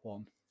benchtop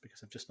one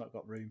because I've just not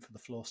got room for the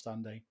floor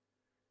standing.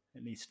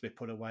 It needs to be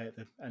put away at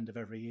the end of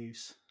every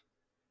use.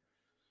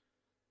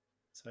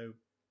 So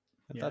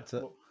yeah,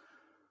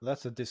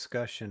 that's a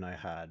discussion I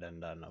had,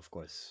 and then of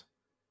course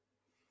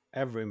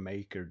every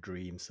maker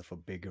dreams of a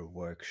bigger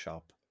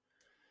workshop,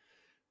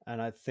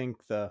 and I think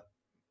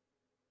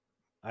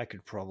I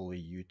could probably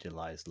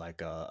utilize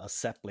like a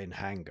Zeppelin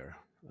hangar.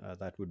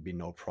 That would be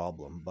no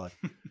problem. But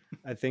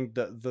I think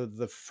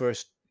the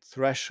first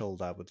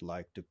threshold I would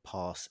like to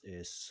pass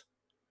is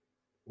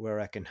where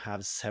I can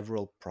have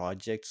several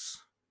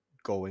projects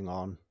going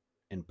on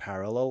in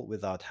parallel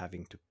without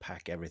having to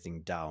pack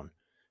everything down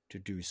to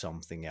do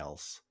something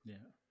else. Yeah.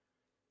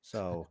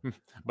 So,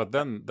 but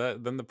then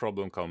the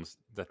problem comes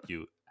that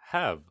you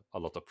have a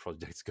lot of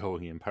projects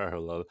going in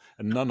parallel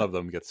and none of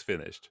them gets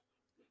finished.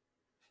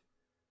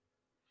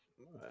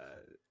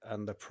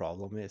 And the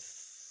problem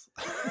is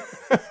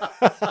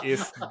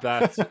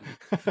that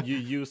you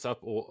use up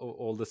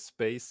all the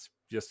space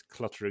just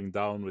cluttering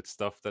down with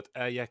stuff that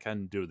I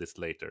can do this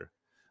later.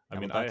 I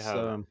mean, I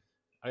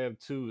have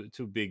two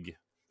big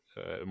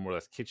more or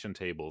less kitchen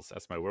tables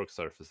as my work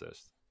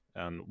surfaces,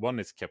 and one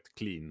is kept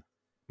clean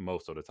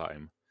most of the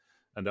time,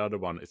 and the other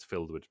one is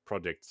filled with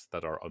projects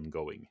that are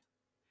ongoing.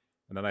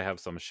 And then I have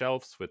some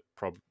shelves with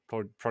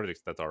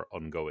projects that are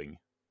ongoing.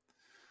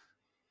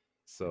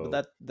 So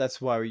that's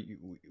why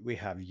we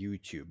have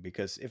YouTube,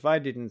 because if I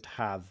didn't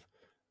have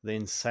the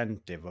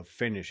incentive of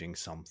finishing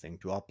something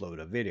to upload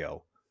a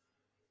video,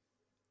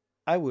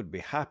 I would be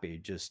happy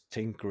just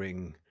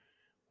tinkering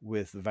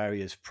with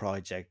various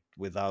projects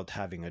without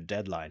having a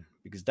deadline,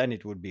 because then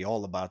it would be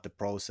all about the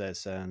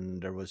process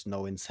and there was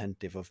no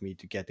incentive of me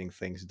to getting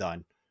things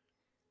done.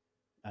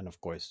 And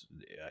of course,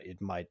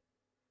 it might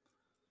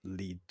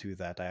lead to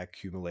that I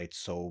accumulate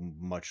so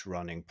much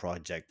running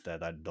project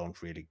that I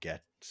don't really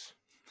get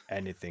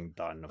anything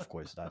done. Of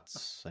course,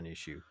 that's an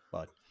issue,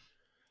 but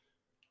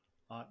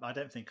I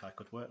don't think I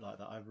could work like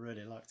that. I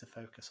really like to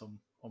focus on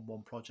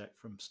one project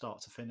from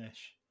start to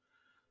finish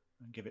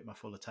and give it my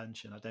full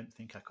attention. I don't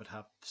think I could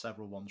have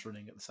several ones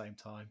running at the same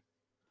time.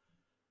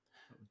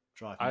 It would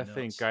drive me nuts.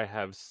 think I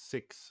have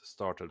 6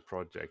 started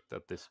projects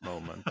at this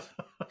moment.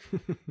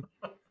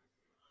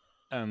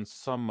 And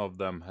some of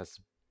them has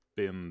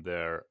been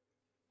there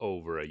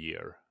over a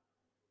year.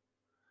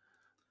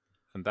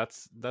 And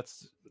that's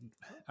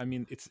I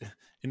mean, it's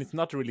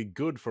not really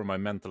good for my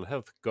mental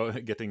health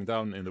getting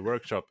down in the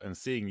workshop and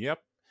seeing,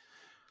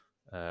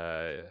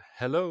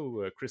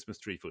 hello, Christmas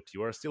tree foot,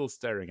 you are still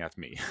staring at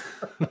me.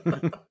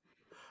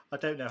 I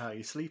don't know how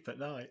you sleep at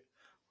night.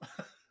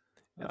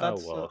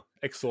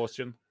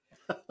 Exhaustion.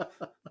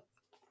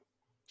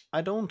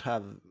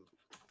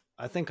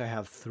 I think I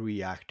have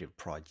 3 active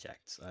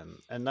projects,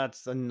 and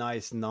that's a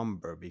nice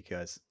number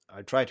because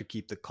I try to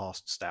keep the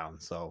costs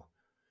down. So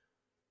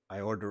I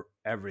order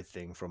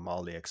everything from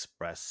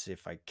AliExpress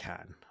if I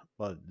can,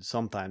 but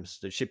sometimes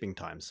the shipping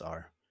times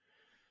are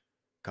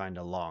kind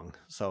of long.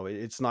 So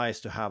it's nice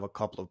to have a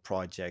couple of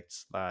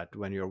projects that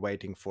when you're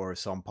waiting for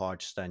some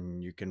parts,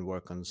 then you can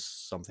work on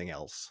something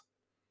else.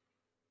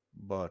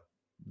 But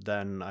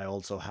then I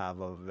also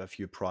have a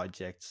few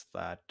projects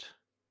that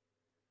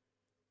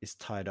is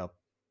tied up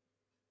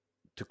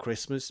to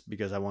Christmas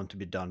because I want to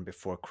be done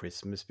before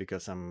Christmas,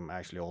 because I'm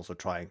actually also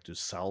trying to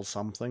sell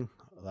something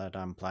that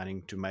I'm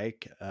planning to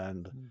make.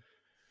 And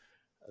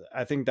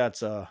I think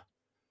that's a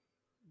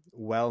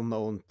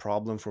well-known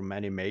problem for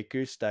many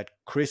makers, that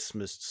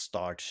Christmas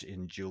starts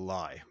in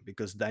July,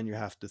 because then you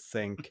have to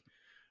think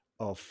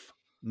of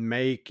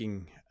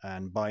making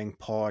and buying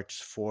parts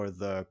for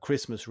the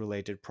Christmas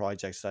related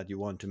projects that you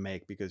want to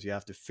make, because you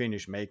have to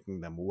finish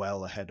making them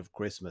well ahead of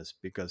Christmas,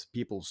 because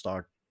people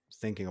start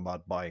thinking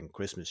about buying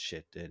Christmas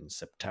shit in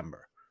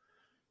September.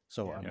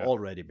 So I'm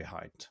already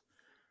behind.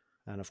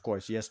 And of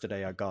course,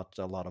 yesterday I got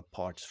a lot of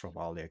parts from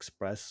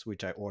AliExpress,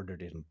 which I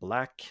ordered in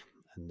black,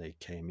 and they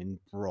came in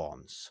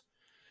bronze.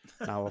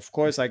 Now, of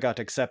course, I got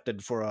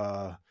accepted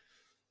for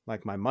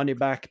like my money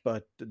back,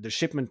 but the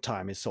shipment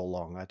time is so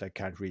long that I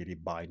can't really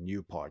buy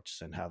new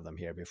parts and have them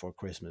here before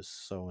Christmas.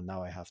 So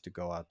now I have to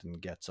go out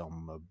and get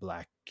some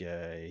black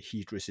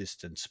heat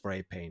resistant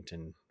spray paint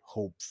and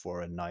hope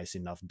for a nice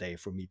enough day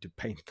for me to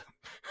paint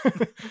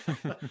them.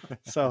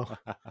 So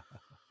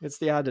it's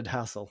the added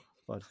hassle.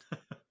 But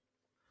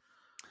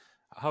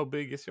how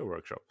big is your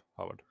workshop,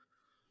 Howard?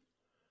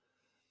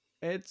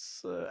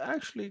 it's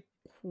actually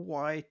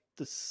quite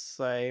the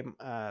same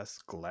as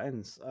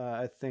Glenn's.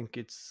 I think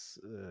it's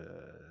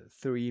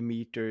 3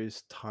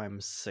 meters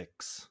times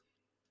 6.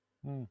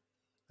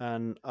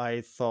 And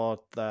I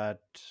thought that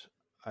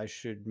I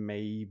should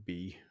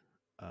maybe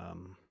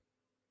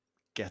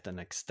get an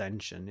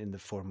extension in the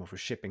form of a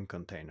shipping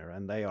container.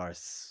 And they are,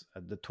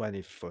 the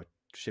 20-foot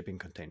shipping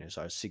containers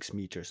are 6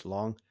 meters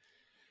long,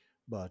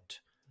 but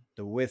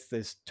the width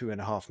is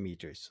 2.5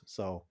 meters.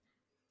 So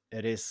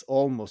it is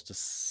almost the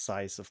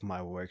size of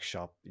my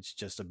workshop. It's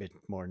just a bit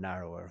more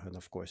narrower. And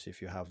of course,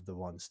 if you have the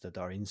ones that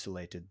are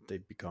insulated, they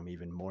become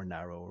even more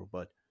narrower.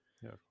 But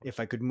if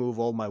I could move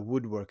all my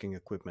woodworking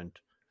equipment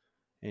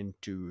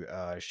into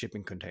a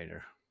shipping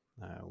container,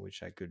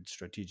 which I could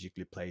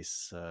strategically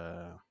place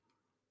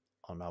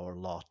on our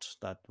lot,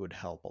 that would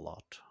help a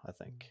lot, I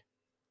think.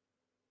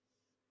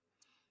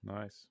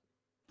 Nice.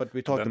 But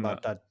we talked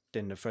about that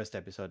in the first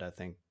episode, I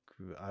think.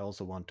 I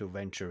also want to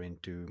venture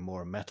into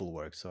more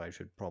metalwork, so I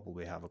should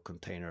probably have a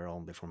container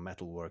only for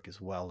metalwork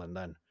as well, and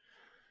then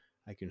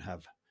I can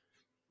have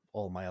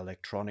all my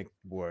electronic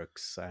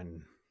works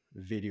and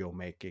video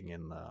making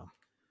in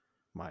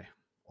my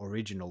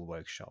original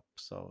workshop.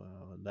 So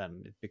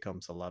then it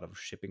becomes a lot of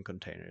shipping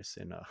containers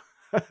in a.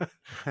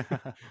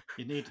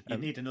 You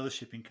need another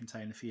shipping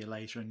container for your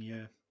laser and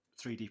your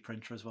 3D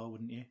printer as well,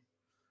 wouldn't you?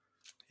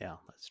 Yeah,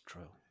 that's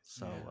true.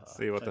 So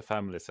see what the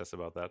family says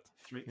about that.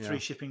 Three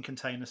shipping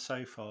containers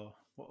so far.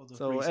 What other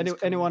so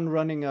anyone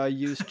running a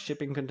used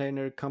shipping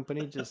container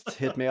company, just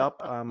hit me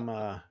up.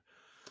 I'm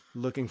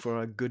looking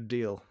for a good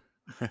deal.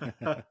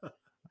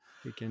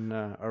 We can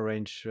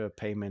arrange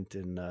payment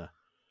in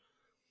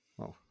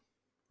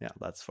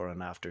that's for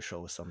an after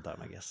show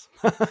sometime, I guess.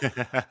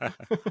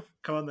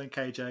 Come on then,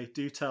 KJ,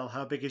 do tell,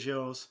 how big is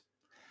yours?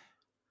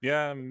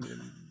 Yeah,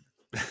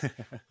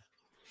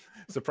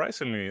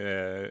 surprisingly,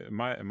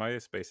 my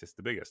space is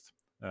the biggest.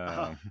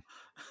 The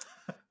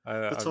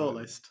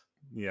tallest.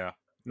 Yeah.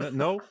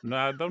 No,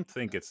 I don't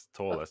think it's the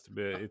tallest.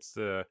 It's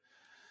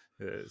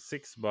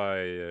 6 by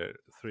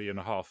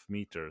 3.5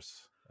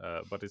 meters,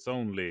 but it's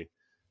only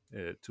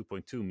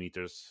 2.2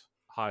 meters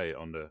high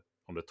on the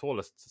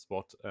tallest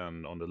spot,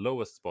 and on the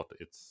lowest spot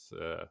it's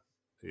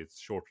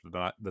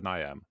shorter than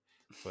I am,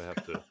 so I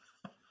have to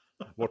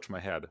watch my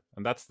head,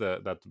 and that's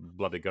that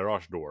bloody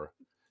garage door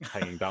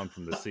hanging down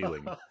from the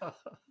ceiling.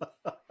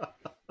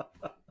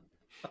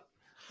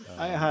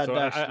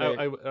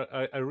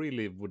 I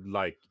really would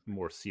like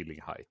more ceiling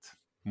height,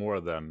 more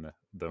than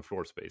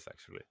floor space,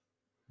 actually.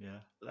 Yeah,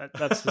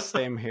 that's the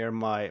same here.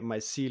 My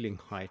ceiling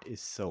height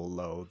is so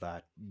low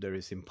that there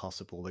is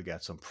impossible to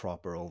get some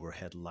proper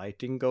overhead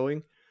lighting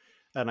going.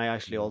 And I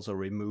actually also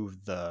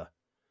removed the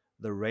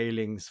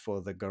railings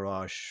for the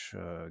garage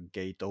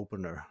gate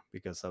opener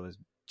because I was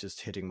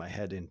just hitting my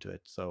head into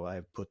it. So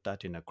I put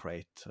that in a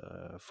crate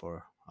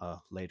for a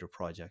later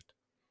project.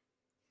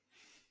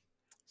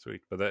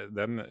 Sweet. But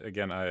then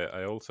again,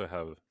 I also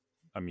have,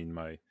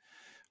 my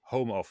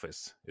home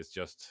office is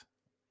just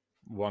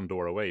one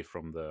door away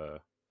from the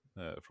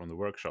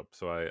workshop.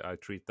 So I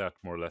treat that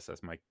more or less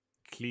as my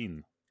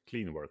clean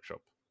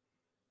workshop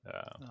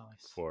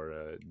nice.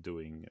 for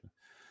doing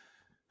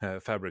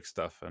fabric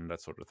stuff and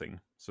that sort of thing.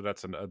 So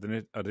that's an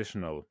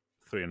additional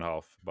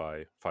 3.5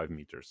 by 5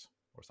 meters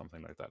or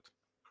something like that.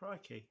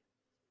 Crikey.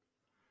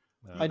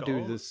 I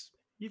do this.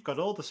 You've got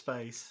all the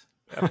space.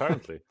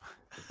 Apparently.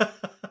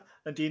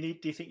 And do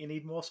you think you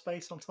need more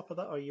space on top of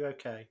that, or are you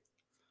okay?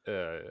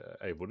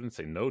 I wouldn't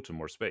say no to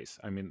more space.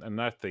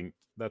 And I think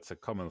that's a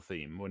common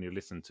theme when you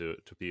listen to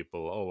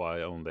people. Oh,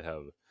 I only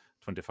have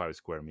 25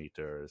 square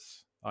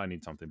meters. I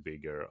need something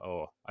bigger.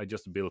 Oh, I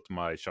just built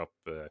my shop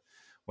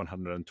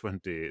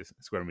 120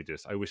 square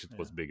meters. I wish it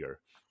was bigger.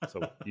 So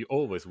you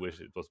always wish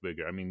it was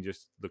bigger.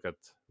 Just look at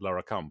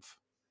Lara Kampf.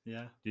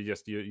 Yeah.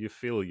 You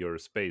fill your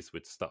space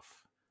with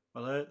stuff.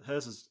 Well,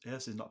 hers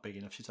is not big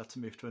enough. She's had to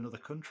move to another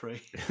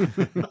country.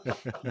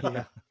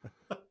 Yeah.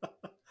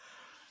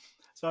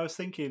 So I was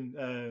thinking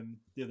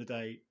the other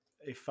day,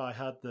 if I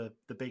had the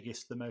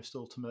biggest, the most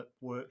ultimate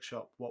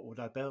workshop, what would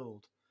I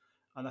build?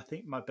 And I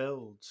think my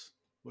builds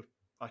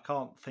I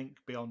can't think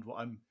beyond what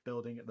I'm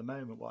building at the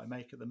moment, what I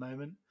make at the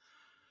moment.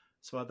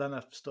 So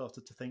I've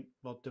started to think,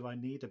 well, do I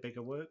need a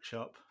bigger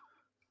workshop?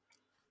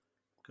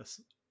 Because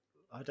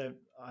I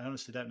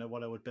honestly don't know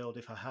what I would build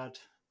if I had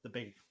the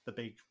big,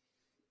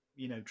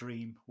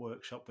 dream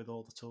workshop with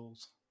all the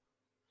tools.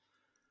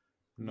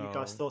 No. You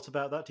guys thought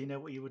about that? Do you know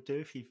what you would do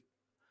if you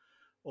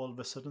all of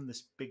a sudden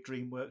this big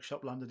dream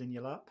workshop landed in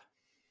your lap?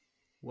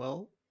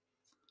 Well,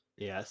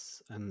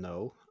 yes and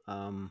no.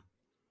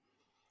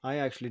 I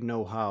actually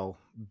know how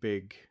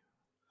big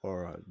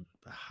or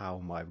how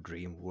my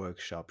dream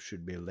workshop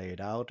should be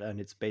laid out, and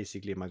it's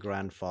basically my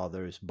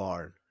grandfather's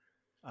barn.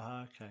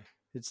 Okay.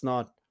 It's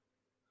not.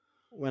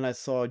 When I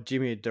saw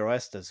Jimmy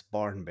DeResta's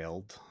barn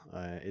build,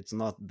 it's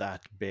not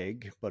that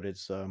big, but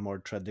it's a more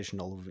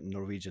traditional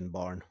Norwegian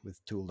barn with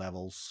 2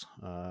 levels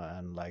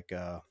and like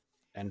a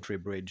entry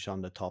bridge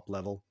on the top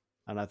level.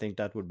 And I think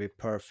that would be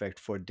perfect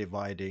for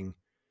dividing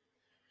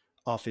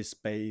office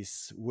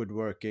space,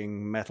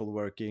 woodworking,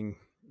 metalworking.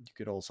 You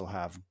could also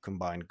have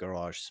combined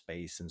garage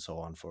space and so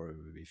on for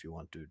if you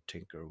want to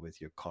tinker with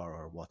your car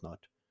or whatnot.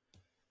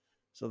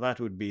 So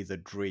that would be the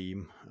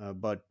dream.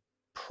 But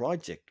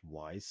project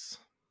wise,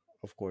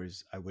 of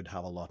course, I would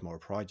have a lot more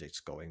projects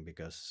going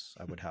because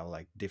I would have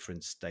like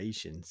different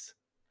stations.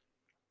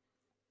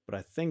 But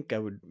I think I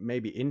would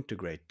maybe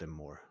integrate them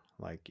more.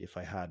 Like if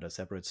I had a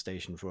separate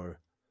station for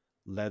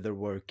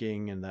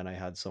leatherworking and then I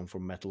had some for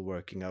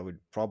metalworking, I would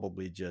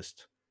probably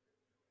just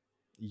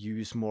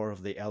use more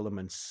of the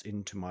elements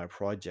into my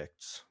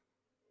projects.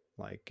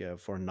 Like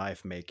for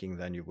knife making,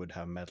 then you would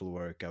have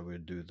metalwork. I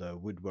would do the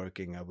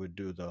woodworking. I would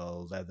do the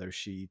leather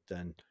sheet,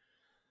 and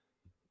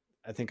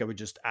I think I would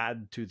just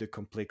add to the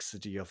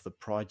complexity of the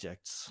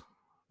projects.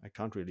 I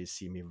can't really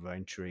see me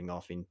venturing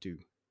off into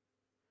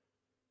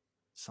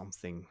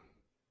something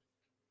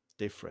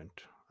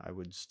different. I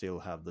would still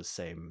have the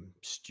same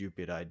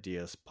stupid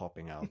ideas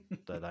popping out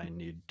that I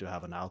need to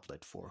have an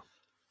outlet for.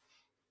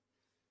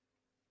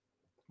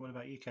 What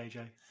about you,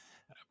 KJ?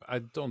 I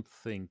don't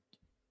think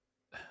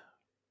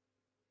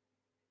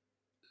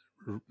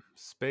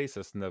space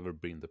has never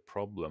been the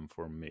problem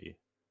for me.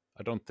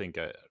 I don't think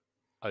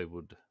I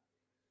would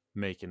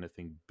make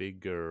anything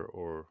bigger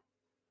or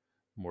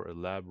more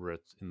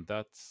elaborate in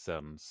that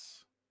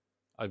sense.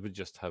 I would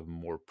just have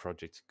more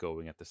projects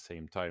going at the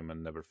same time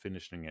and never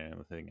finishing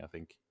anything. I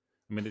think.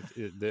 I mean,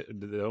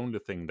 the only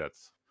thing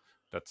that's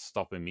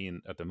stopping me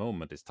at the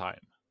moment is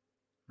time.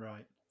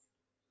 Right.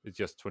 It's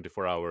just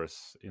 24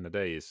 hours in a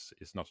day is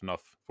not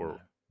enough for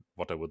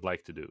what I would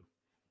like to do.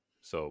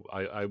 So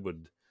I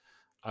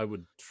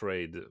would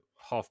trade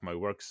half my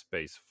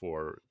workspace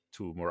for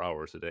 2 more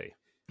hours a day.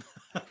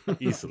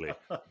 Easily.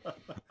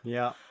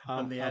 Yeah.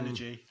 And the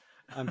energy.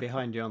 I'm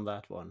behind you on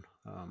that one.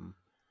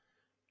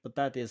 But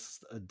that is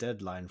a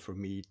deadline for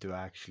me to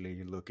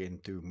actually look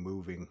into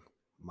moving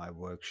my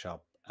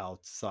workshop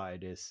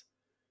outside. Is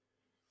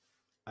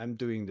I'm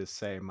doing the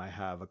same. I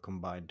have a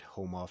combined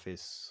home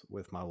office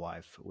with my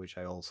wife, which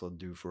I also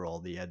do for all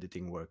the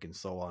editing work and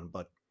so on.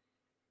 But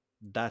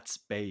that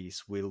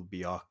space will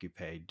be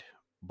occupied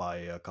by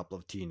a couple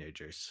of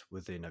teenagers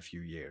within a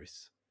few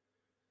years.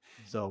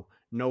 So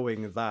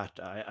knowing that,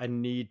 I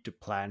need to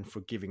plan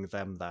for giving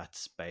them that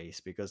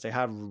space because they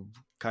have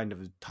kind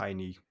of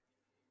tiny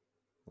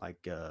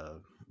like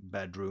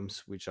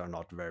bedrooms which are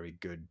not very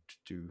good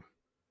to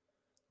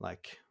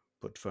like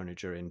put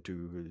furniture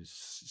into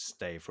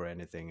stay for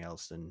anything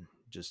else than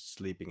just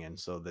sleeping in,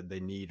 so that they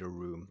need a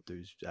room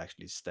to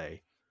actually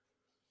stay.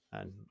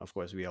 And of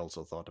course we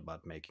also thought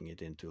about making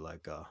it into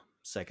like a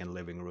second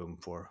living room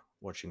for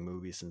watching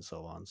movies and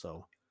so on.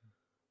 So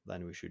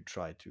then we should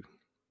try to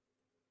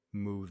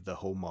move the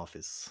home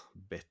office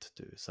bit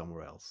to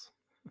somewhere else.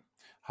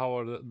 How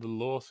are the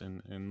laws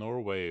in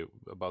Norway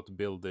about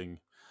building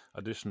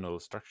additional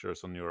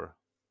structures on your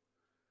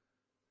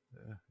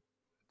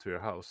to your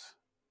house?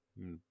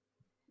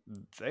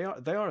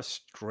 They are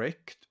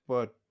strict,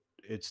 but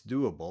it's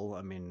doable.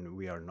 I mean,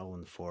 we are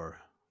known for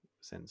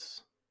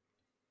since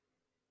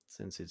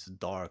it's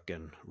dark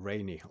and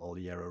rainy all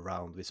year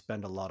around, we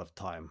spend a lot of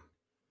time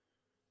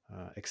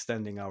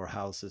extending our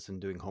houses and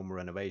doing home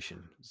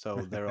renovation. So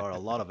there are a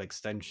lot of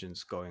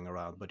extensions going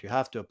around, but you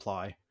have to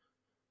apply,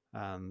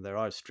 and there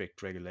are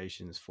strict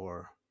regulations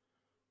for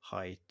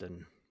height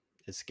and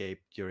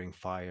escape during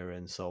fire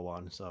and so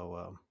on.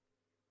 So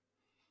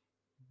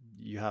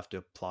you have to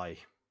apply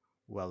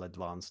well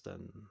advanced,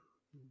 and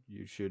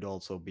you should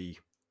also be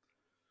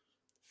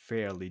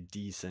fairly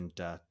decent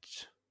at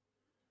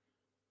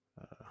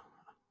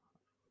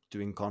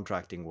doing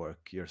contracting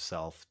work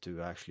yourself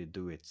to actually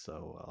do it.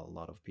 So a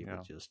lot of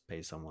people just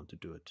pay someone to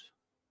do it.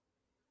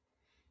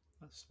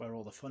 That's where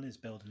all the fun is,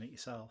 building it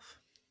yourself.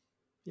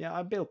 Yeah,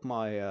 I built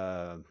my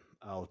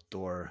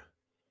outdoor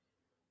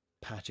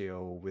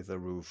patio with a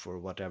roof or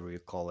whatever you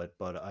call it,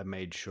 but I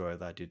made sure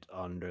that it's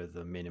under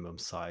the minimum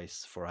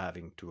size for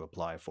having to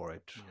apply for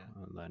it.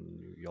 Yeah. And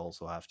then you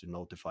also have to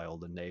notify all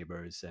the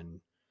neighbors, and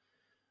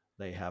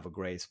they have a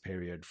grace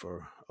period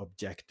for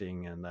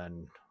objecting, and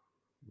then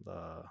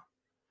the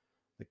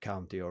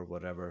county or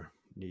whatever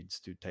needs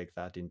to take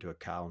that into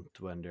account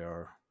when they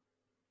are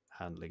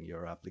handling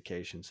your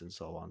applications and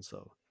so on.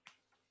 So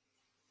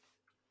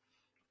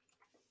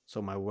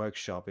my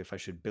workshop, if I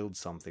should build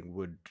something,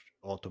 would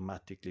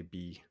automatically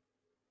be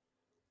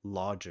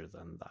larger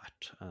than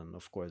that. And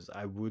of course,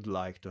 I would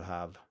like to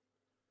have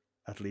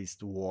at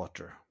least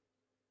water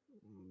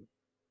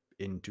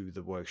into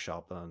the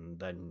workshop, and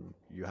then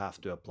you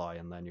have to apply,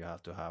 and then you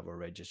have to have a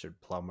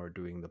registered plumber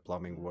doing the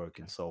plumbing work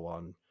and so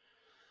on.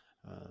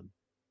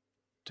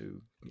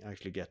 to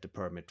actually get the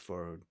permit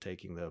for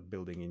taking the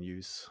building in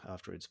use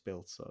after it's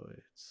built. So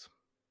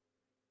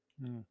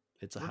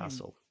it's a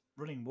hassle.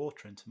 Running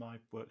water into my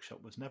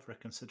workshop was never a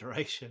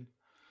consideration.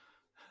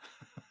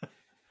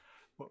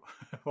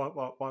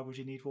 Why would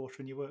you need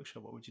water in your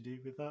workshop? What would you do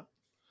with that?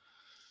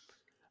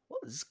 Well,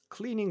 it's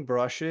cleaning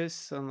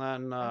brushes and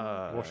then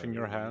washing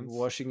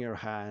your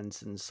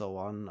hands and so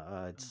on.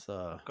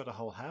 I've got a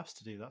whole house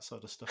to do that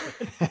sort of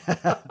stuff.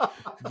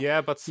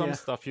 Yeah, but some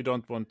stuff you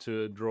don't want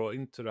to draw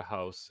into the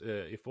house.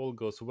 If all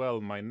goes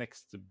well, my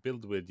next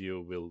build with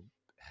you will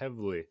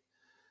heavily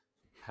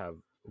have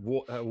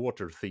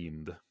water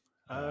themed.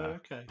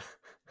 Okay.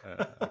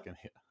 I can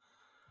hear.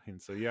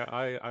 So yeah,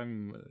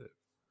 I'm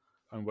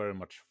very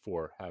much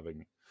for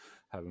having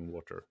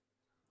water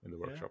in the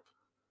workshop.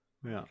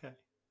 Yeah. Okay.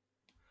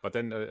 But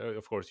then,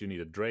 of course, you need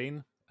a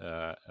drain,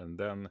 and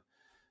then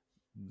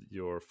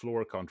your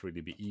floor can't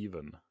really be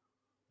even,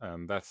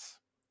 and that's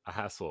a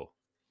hassle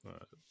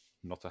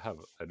not to have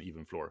an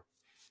even floor.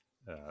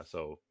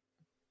 So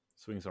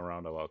swings and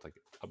roundabouts,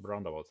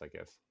 I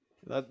guess.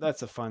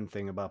 That's a fun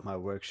thing about my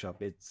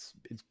workshop. It's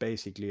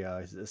basically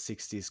a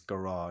 60s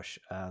garage,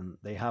 and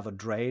they have a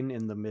drain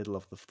in the middle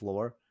of the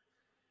floor.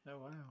 Oh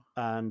wow!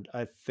 And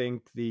I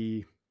think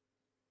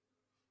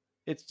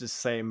it's the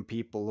same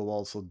people who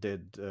also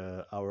did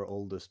our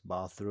oldest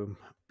bathroom,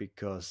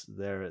 because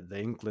the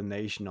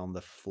inclination on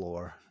the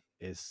floor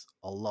is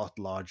a lot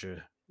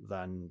larger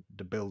than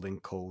the building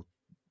code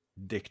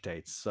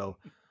dictates. So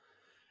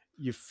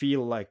you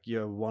feel like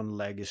your one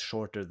leg is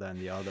shorter than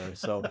the other.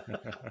 So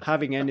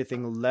having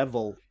anything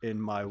level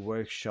in my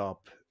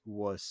workshop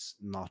was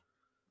not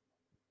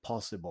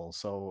possible.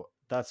 So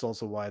that's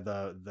also why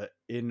the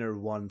inner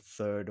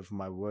 1/3 of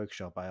my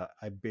workshop,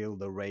 I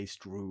build a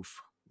raised roof,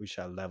 which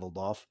I leveled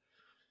off.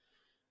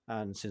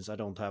 And since I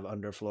don't have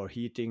underfloor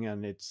heating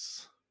and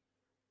it's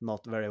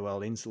not very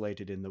well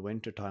insulated in the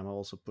wintertime, I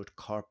also put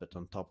carpet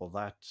on top of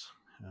that,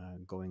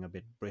 going a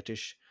bit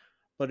British.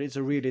 But it's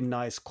a really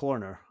nice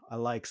corner. I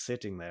like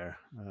sitting there,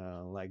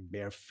 like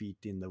bare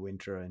feet in the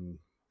winter and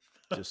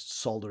just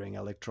soldering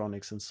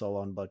electronics and so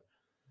on. But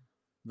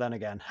then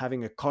again,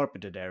 having a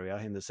carpeted area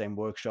in the same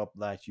workshop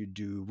that you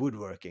do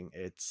woodworking,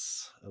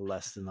 it's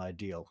less than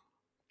ideal.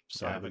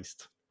 So at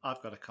least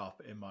I've got a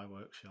carpet in my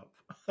workshop.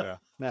 Yeah,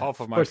 half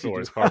of my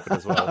floor is carpet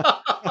as well.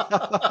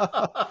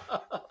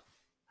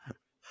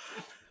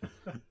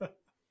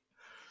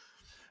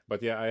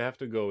 But yeah, I have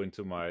to go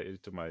into my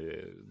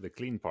the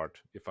clean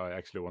part if I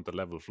actually want a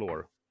level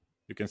floor.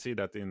 You can see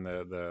that in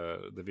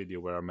the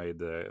video where I made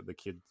the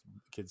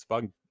kids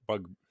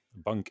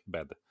bunk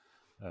bed.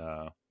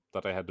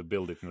 That I had to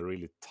build it in a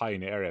really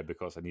tiny area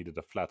because I needed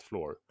a flat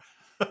floor,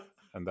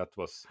 and that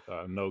was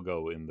a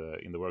no-go in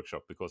the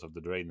workshop because of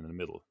the drain in the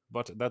middle.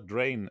 But that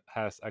drain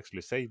has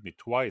actually saved me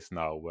twice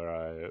now,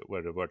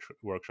 where the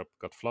workshop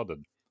got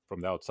flooded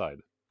from the outside.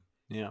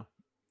 Yeah.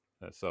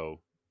 So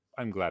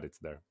I'm glad it's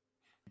there.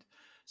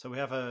 So we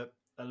have a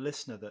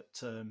listener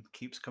that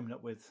keeps coming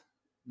up with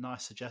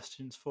nice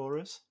suggestions for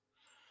us.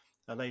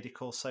 A lady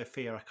called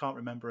Sophia. I can't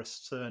remember her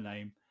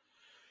surname,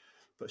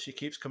 but she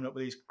keeps coming up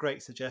with these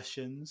great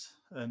suggestions.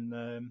 And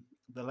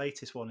the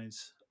latest one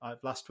is,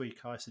 last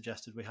week I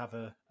suggested we have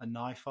a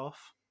knife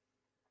off.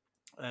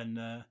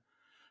 And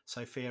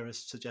Sophia has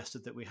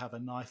suggested that we have a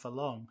knife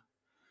along.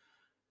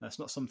 That's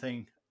not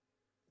something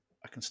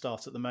I can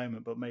start at the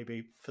moment, but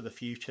maybe for the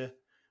future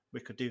we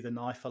could do the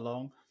knife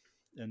along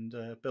and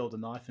build a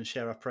knife and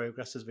share our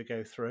progress as we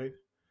go through.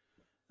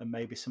 And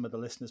maybe some of the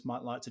listeners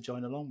might like to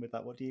join along with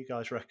that. What do you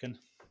guys reckon?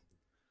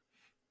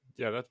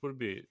 Yeah, it would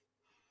be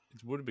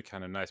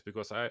kind of nice,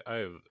 because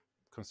I've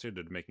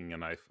considered making a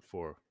knife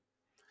for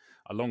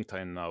a long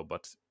time now,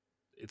 but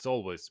it's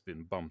always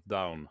been bumped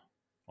down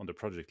on the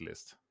project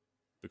list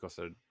because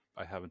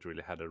I haven't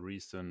really had a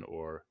reason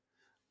or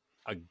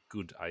a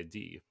good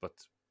idea.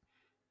 But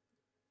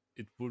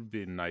it would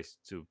be nice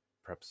to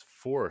perhaps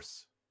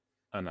force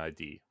an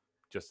idea,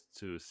 just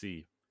to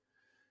see,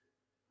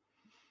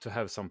 to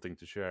have something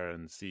to share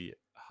and see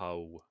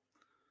how,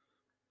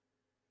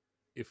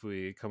 if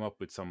we come up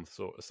with some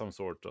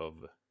sort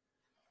of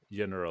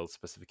general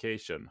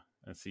specification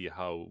and see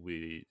how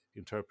we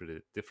interpret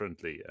it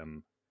differently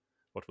and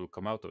what will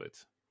come out of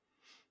it,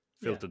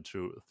 filtered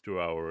through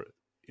our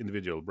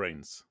individual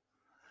brains.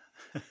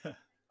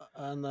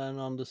 And then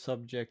on the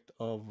subject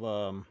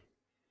of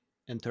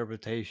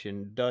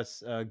interpretation,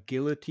 does a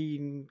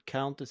guillotine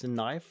count as a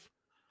knife?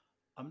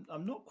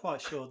 I'm not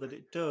quite sure that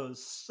it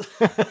does.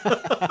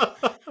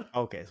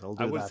 Okay, so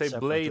I would say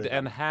blade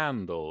and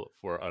handle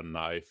for a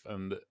knife,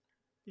 and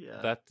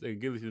that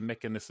guillotine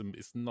mechanism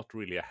is not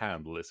really a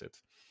handle, is it?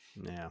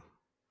 Yeah.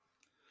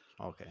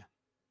 Okay,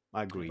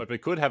 I agree. But we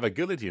could have a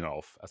guillotine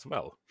off as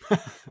well.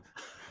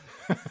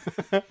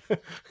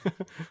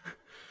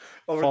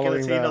 Or a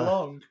guillotine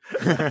along.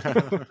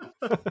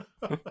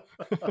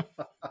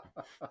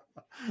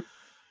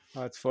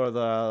 That's for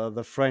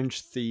the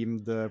French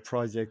themed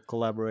project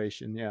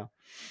collaboration. Yeah,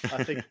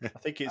 I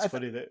think it's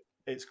funny that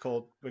it's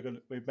called. We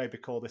maybe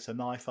call this a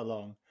knife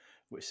along,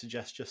 which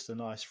suggests just a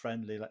nice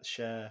friendly let's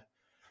share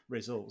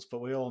results, but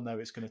we all know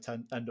it's going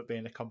to end up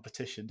being a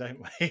competition, don't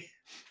we?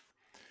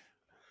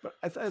 But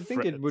I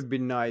think it would be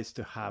nice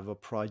to have a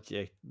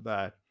project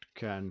that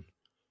can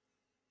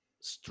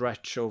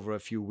stretch over a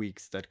few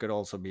weeks. That could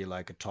also be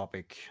like a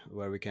topic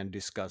where we can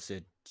discuss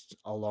it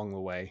along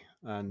the way.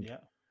 And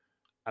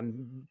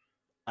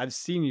I've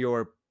seen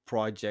your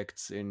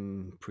projects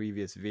in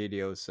previous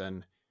videos,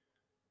 and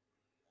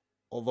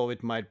although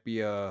it might be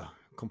a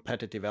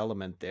competitive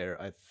element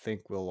there, I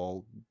think we're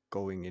all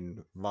going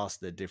in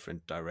vastly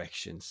different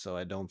directions. So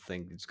I don't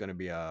think it's going to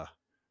be a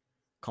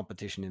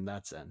competition in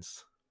that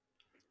sense.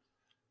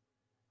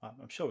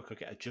 I'm sure we could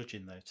get a judge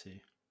in though too.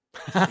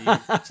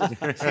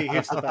 See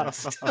who's the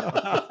best.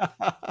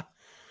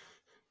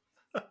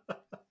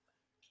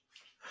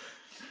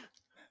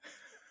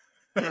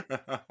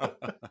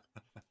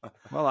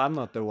 Well, I'm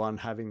not the one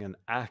having an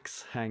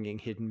axe hanging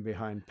hidden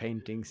behind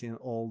paintings in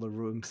all the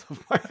rooms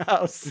of my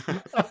house.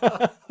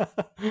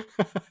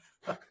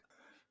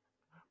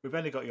 We've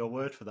only got your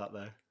word for that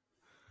though.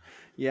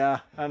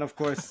 Yeah, and of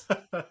course,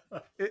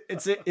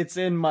 it's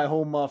in my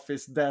home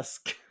office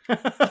desk.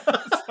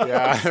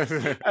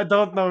 Yeah. I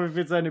don't know if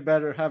it's any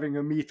better having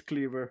a meat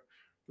cleaver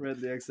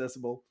readily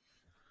accessible,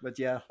 but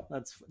yeah,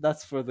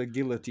 that's for the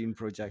guillotine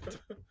project.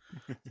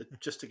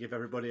 Just to give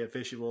everybody a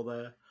visual,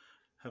 there,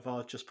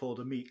 Haavard just pulled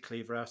a meat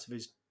cleaver out of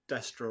his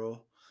desk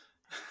drawer.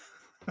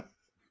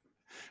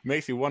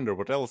 Makes you wonder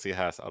what else he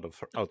has out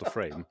of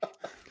frame.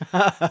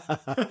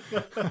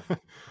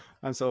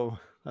 And so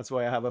that's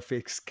why I have a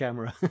fixed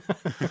camera,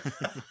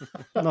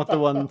 not the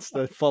ones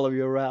that follow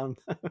you around.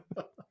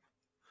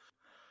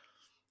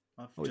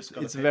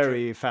 It's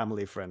very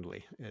family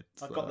friendly.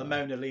 I've got the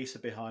Mona Lisa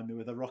behind me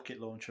with a rocket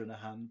launcher in a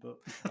hand, but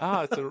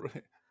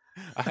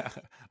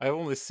I've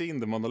only seen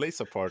the Mona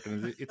Lisa part,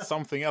 and it's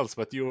something else.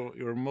 But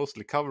you're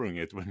mostly covering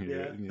it when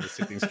you're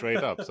sitting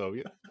straight up. So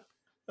yeah.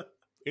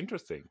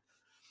 Interesting.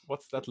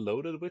 What's that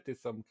loaded with?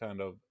 Is some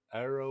kind of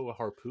arrow, a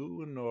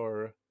harpoon,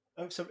 or?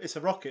 Oh, it's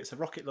a rocket. It's a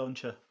rocket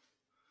launcher.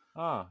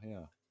 Ah,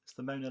 yeah. It's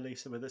the Mona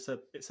Lisa with it's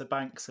a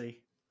Banksy.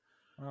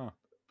 Ah.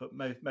 But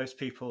most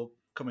people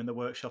come in the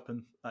workshop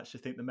and actually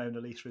think the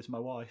Mona Lisa is my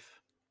wife.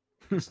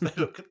 they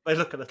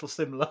look a little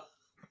similar.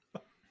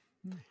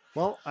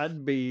 Well,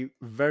 I'd be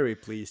very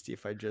pleased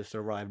if I just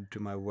arrived to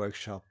my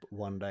workshop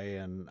one day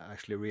and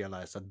actually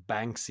realized that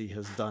Banksy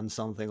has done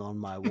something on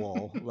my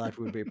wall. That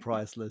would be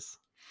priceless.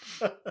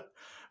 Well,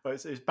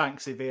 it's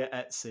Banksy via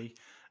Etsy.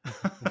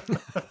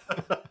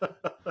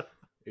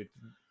 It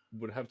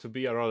would have to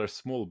be a rather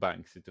small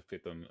Banksy to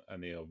fit on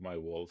any of my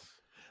walls.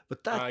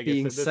 But that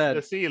being said,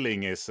 the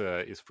ceiling is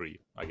free,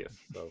 I guess.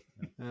 So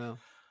yeah.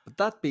 But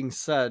that being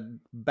said,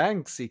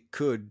 Banksy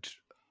could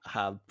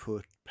have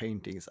put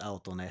paintings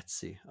out on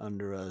Etsy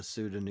under a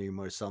pseudonym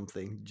or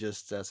something,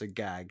 just as a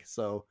gag.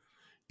 So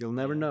you'll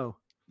never know.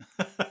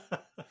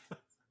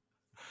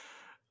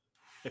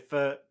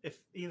 If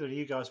either of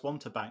you guys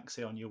want a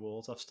Banksy on your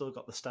walls, I've still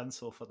got the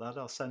stencil for that.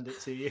 I'll send it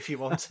to you if you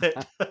want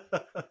it.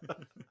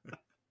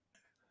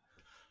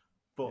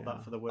 Bought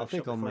that for the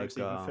workshop before it's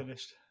even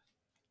finished.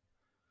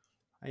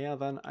 Yeah,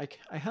 then I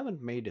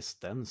haven't made a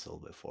stencil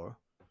before.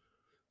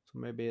 So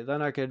maybe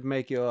then I could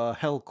make you a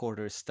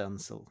Hellquarter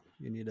stencil.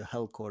 You need a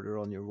Hellquarter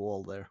on your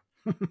wall there.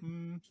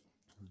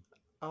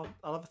 I'll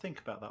have a think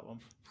about that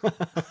one.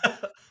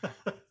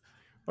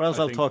 Or else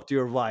I'll talk to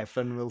your wife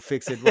and we'll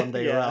fix it one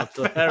day out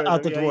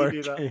at work.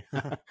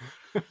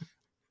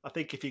 I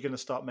think if you're going to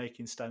start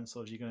making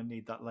stencils, you're going to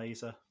need that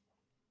laser.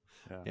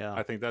 Yeah.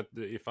 I think that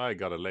if I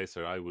got a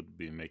laser, I would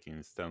be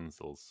making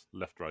stencils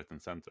left, right, and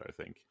center, I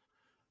think.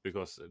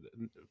 Because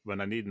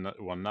when I need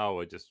one now,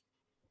 I just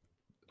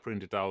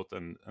print it out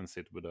and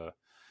sit with a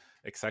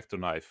X-Acto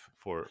knife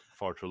for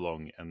far too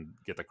long and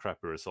get a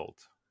crappy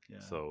result. Yeah.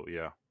 So,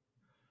 yeah.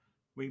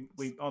 We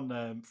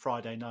on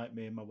Friday night,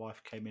 me and my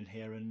wife came in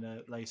here and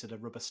lasered a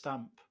rubber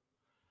stamp.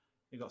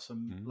 We got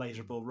some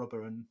laserable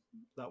rubber, and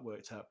that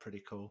worked out pretty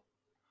cool.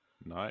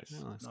 Nice.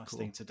 Oh, nice cool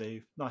thing to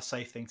do. Nice,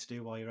 safe thing to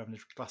do while you're having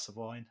a glass of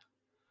wine.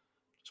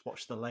 Just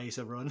watch the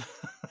laser run.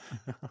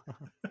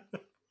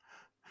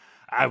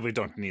 We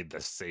don't need the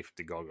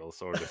safety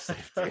goggles or the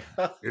safety.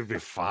 It'll be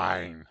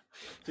fine.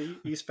 So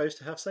you're supposed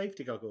to have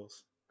safety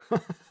goggles?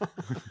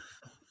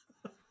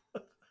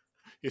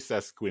 He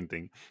says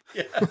squinting.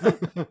 Yeah.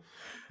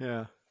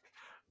 Yeah.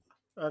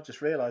 I've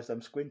just realised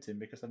I'm squinting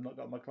because I've not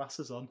got my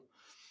glasses on.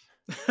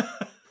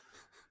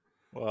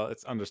 Well,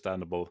 it's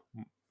understandable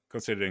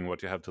considering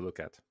what you have to look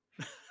at.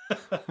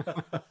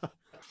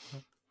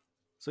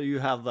 So you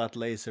have that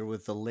laser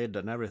with the lid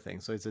and everything,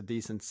 so it's a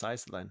decent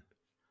size then.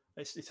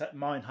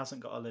 Mine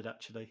hasn't got a lid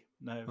actually.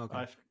 No,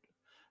 okay.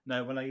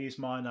 When I use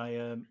mine,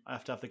 I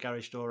have to have the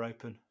garage door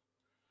open.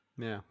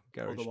 Yeah,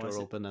 garage door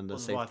open and the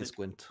safety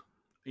squint.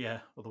 Yeah,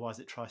 otherwise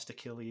it tries to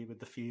kill you with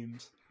the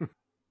fumes.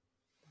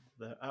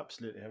 They're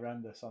absolutely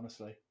horrendous,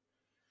 honestly.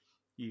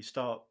 You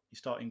start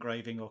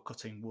engraving or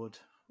cutting wood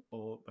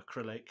or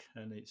acrylic,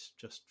 and it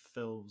just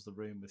fills the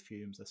room with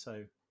fumes.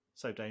 They're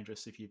so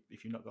dangerous if you've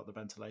not got the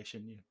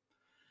ventilation.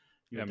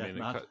 You're dead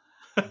mad.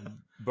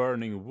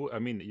 Burning wood. I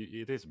mean,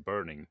 it is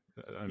burning.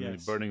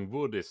 Burning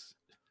wood is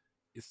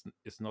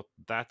is not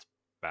that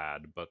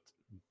bad, but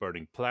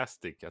burning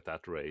plastic at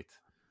that rate,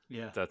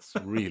 that's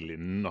really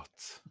not.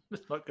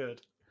 It's not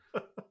good.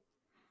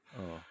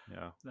 Oh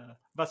yeah. No.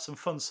 I've had some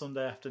fun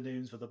Sunday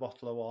afternoons with a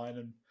bottle of wine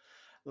and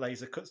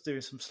laser cuts,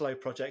 doing some slow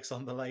projects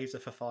on the laser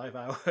for 5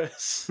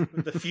 hours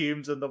with the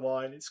fumes and the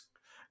wine. It's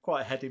quite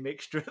a heady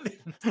mixture at the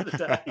end of the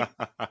day.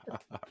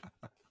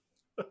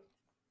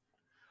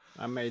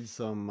 I made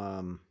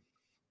some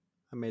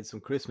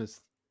Christmas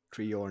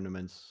tree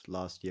ornaments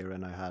last year,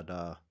 and I had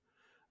a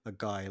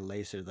guy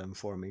laser them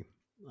for me.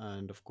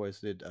 And of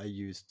course, I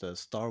used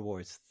Star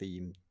Wars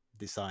themed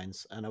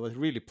designs, and I was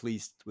really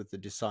pleased with the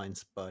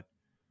designs. But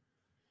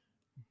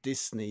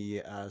Disney,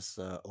 as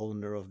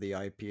owner of the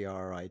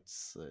IPR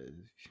rights,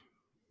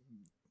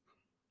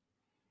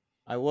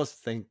 I was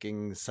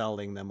thinking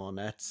selling them on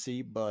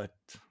Etsy, but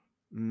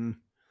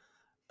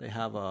they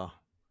have a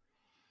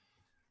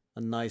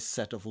nice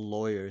set of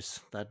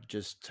lawyers that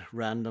just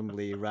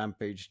randomly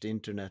rampaged the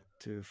internet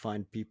to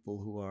find people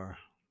who are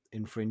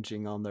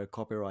infringing on their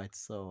copyrights.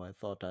 So I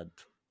thought I'd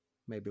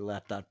maybe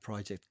let that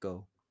project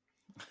go.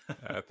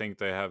 I think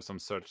they have some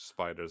search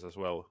spiders as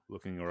well,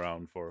 looking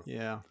around for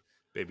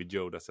baby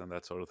Yodas and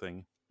that sort of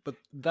thing. But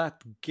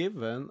that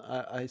given,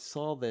 I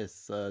saw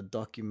this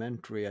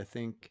documentary. I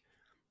think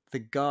the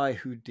guy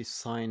who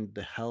designed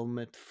the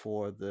helmet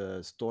for the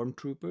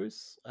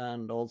stormtroopers,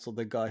 and also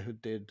the guy who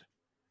did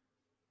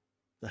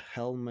the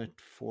helmet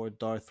for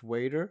Darth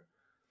Vader,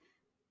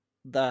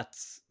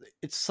 it's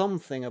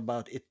something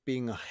about it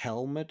being a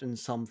helmet and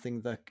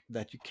something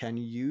that you can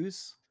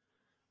use,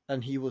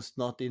 and he was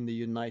not in the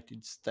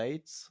United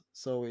States,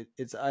 so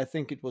I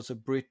think it was a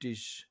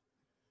British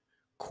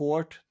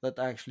court that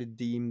actually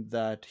deemed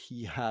that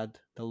he had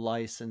the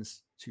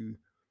license to,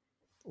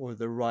 or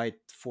the right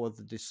for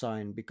the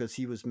design, because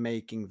he was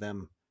making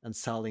them and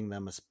selling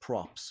them as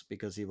props,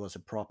 because he was a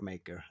prop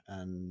maker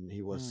and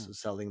he was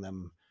selling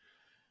them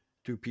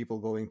to people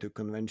going to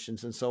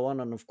conventions and so on.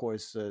 And of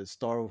course,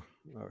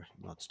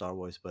 not Star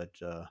Wars, but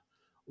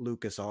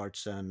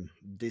LucasArts and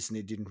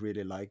Disney didn't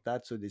really like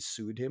that, so they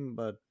sued him.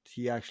 But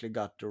he actually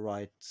got the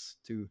rights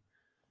to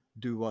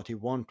do what he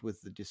want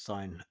with the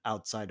design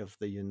outside of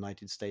the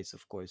United States,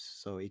 of course,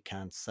 so he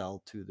can't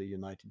sell to the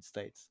United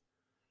States.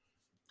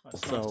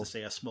 It's nice to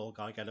see a small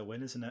guy get a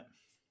win, isn't it?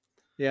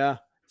 Yeah.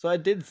 So I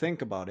did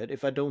think about it.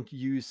 If I don't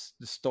use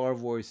the Star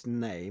Wars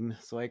name,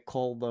 so I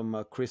call them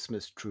a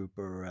Christmas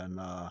Trooper and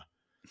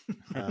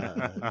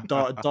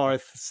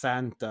Darth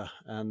Santa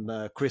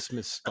and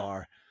Christmas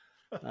Star.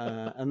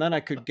 And then I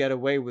could get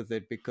away with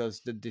it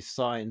because the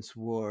designs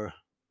were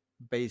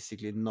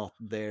basically not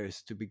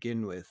theirs to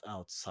begin with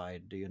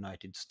outside the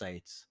United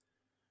States.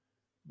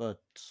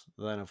 But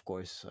then, of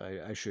course,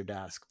 I should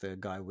ask the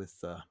guy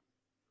with the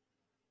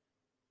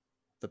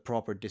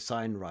proper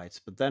design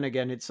rights. But then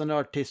again, it's an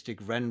artistic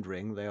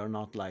rendering. They are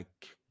not like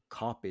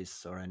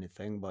copies or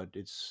anything, but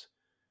it's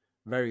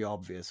very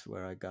obvious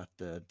where I got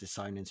the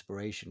design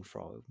inspiration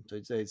from.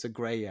 So it's a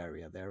gray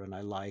area there, and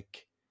I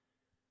like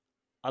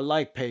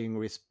paying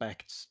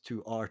respects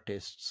to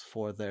artists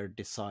for their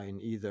design,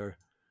 either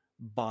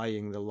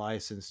buying the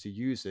license to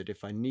use it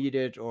if I need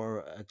it,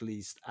 or at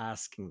least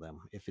asking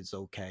them if it's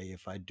okay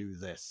if I do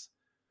this.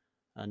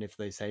 And if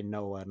they say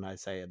no and I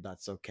say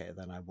that's okay,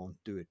 then I won't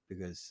do it,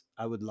 because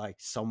I would like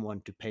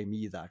someone to pay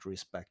me that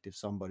respect. If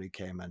somebody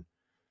came and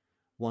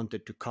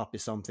wanted to copy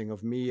something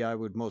of me, I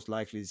would most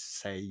likely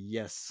say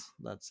yes,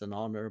 that's an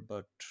honor.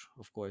 But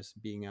of course,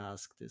 being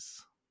asked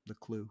is the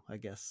clue, I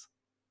guess.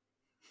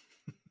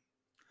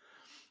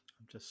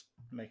 I'm just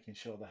making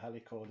sure the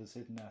helicord is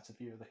hidden out of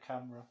view of the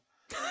camera.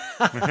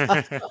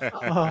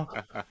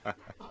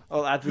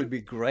 Oh, that would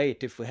be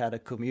great if we had a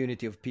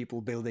community of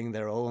people building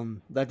their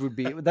own. That would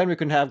be, then we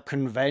can have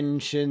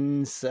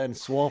conventions and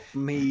swap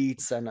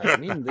meets, and I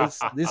mean this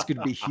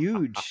could be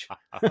huge.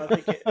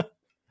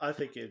 I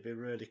think it'd be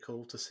really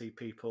cool to see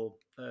people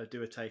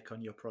do a take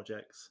on your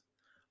projects,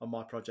 on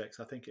my projects.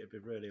 I think it'd be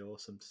really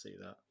awesome to see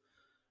that.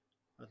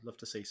 I'd love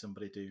to see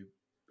somebody do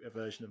a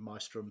version of my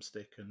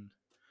Strumstick and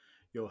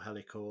your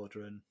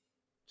helicorder, and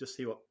just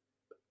see what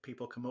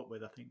people come up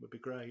with. I think would be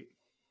great.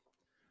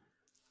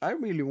 I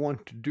really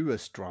want to do a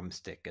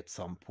Strumstick at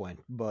some point,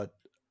 but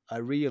I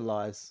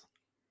realize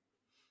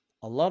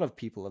a lot of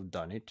people have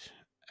done it,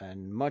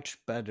 and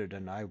much better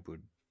than I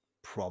would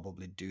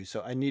probably do.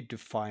 So I need to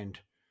find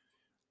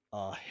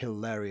a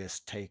hilarious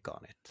take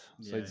on it.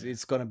 So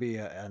it's going to be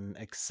an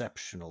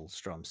exceptional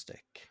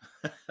Strumstick.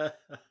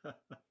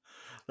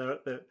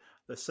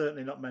 There's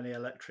certainly not many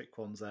electric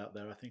ones out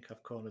there. I think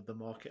I've cornered the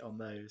market on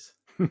those.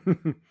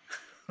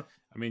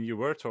 I mean, you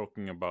were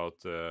talking about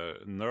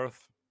Nerf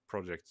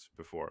projects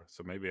before,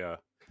 so maybe a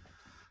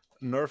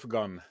Nerf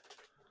gun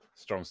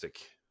Strumstick.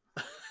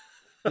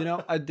 You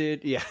know, I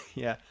did,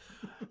 yeah.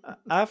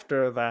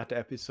 After that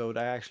episode,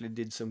 I actually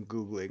did some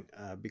Googling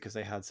because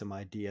I had some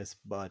ideas,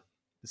 but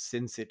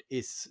since it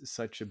is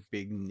such a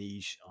big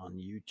niche on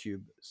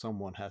YouTube,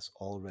 someone has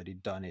already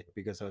done it,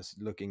 because I was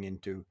looking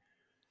into,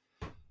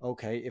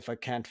 okay, if I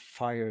can't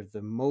fire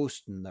the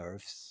most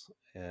Nerfs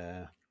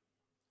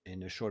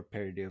in a short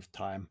period of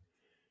time,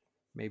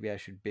 maybe I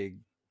should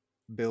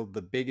build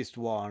the biggest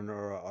one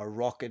or a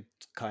rocket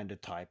kind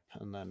of type,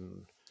 and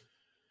then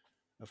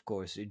of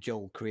course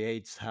Joel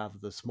creates have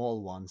the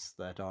small ones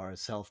that are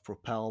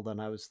self-propelled, and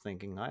I was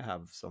thinking I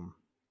have some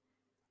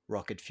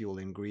rocket fuel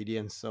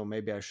ingredients, so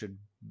maybe I should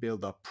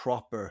build a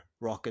proper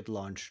rocket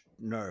launch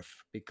Nerf,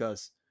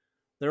 because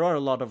there are a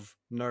lot of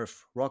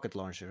Nerf rocket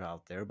launchers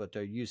out there, but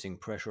they're using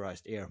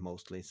pressurized air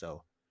mostly,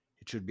 so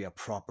it should be a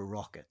proper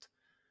rocket.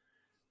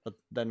 But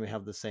then we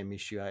have the same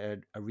issue. I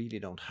really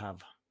don't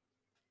have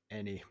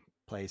any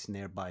place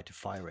nearby to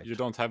fire it. You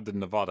don't have the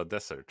Nevada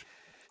desert.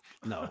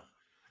 No.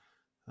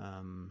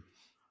 And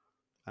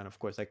of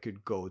course I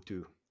could go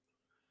to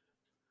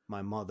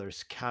my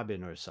mother's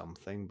cabin or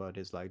something, but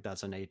it's like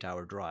that's an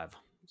 8-hour drive.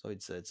 So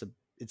it's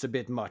a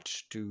bit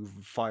much to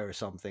fire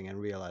something and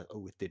realize,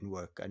 oh, it didn't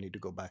work. I need to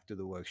go back to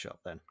the workshop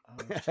then.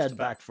 Head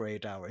back for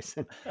 8 hours.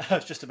 I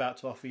was just about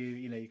to offer you,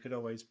 you could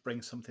always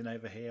bring something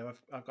over here.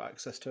 I've got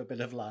access to a bit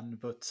of land,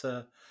 but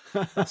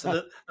that's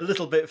a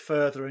little bit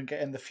further, and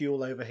getting the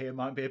fuel over here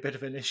might be a bit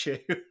of an issue.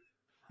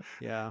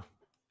 Yeah.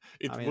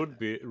 It would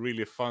be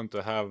really fun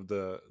to have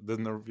the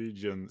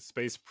Norwegian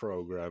space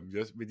program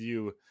just with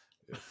you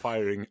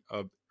firing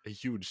a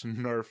huge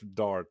Nerf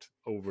dart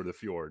over the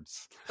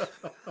fjords.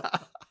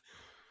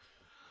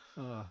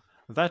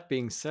 That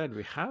being said,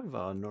 we have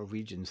a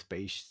Norwegian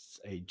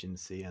space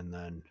agency, and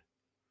then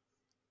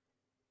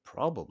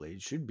probably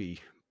it should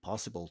be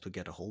possible to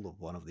get a hold of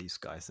one of these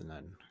guys, and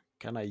then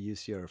can I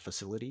use your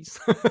facilities?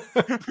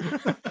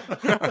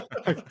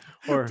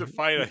 Or to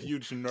fire a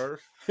huge Nerf?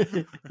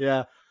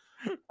 Yeah.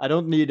 I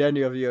don't need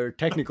any of your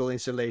technical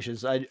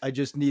installations. I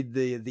just need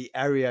the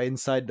area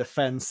inside the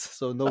fence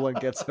so no one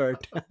gets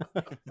hurt.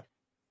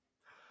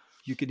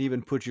 You can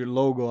even put your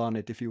logo on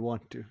it if you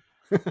want to.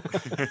 Do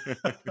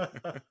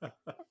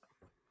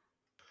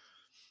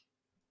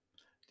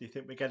you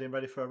think we're getting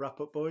ready for a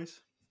wrap-up,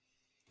 boys?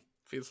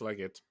 Feels like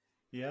it.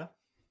 Yeah?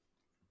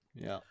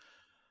 Yeah.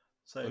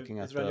 So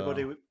is there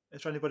anybody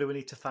we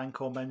need to thank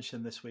or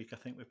mention this week? I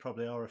think we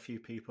probably are a few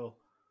people.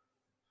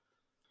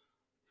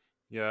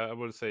 Yeah, I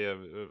would say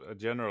a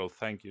general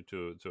thank you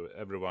to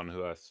everyone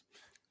who has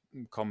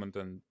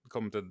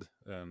commented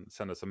and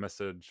sent us a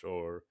message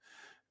or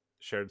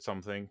shared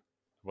something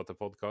about the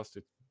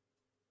podcast.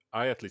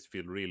 I at least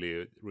feel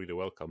really, really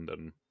welcomed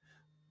and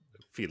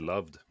feel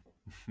loved,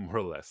 more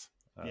or less.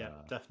 Yeah,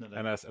 definitely.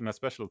 And a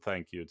special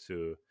thank you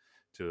to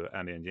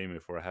Andy and Jamie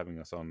for having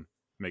us on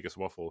Make Us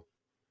Waffle.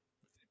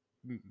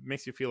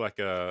 Makes you feel like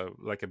a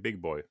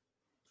big boy.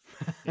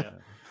 Yeah.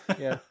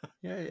 Yeah,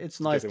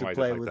 it's nice to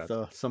play like with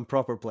some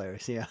proper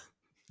players. Yeah.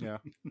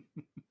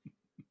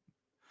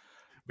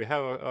 We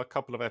have a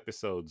couple of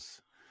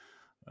episodes,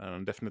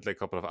 and definitely a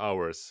couple of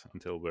hours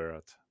until we're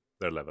at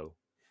their level.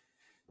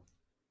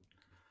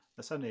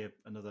 That's only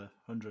another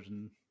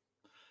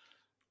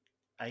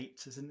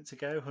 108, isn't it, to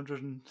go?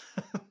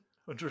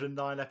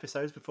 109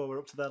 episodes before we're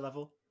up to their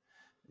level.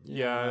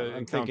 Yeah,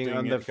 I'm counting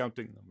numbers.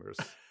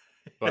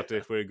 But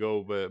if we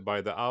go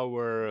by the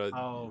hour,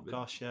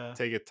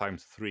 take it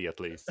times 3 at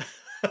least.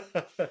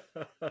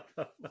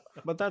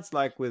 But that's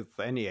like with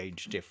any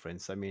age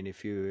difference. I mean,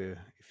 if you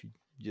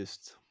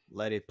just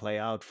let it play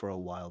out for a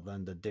while,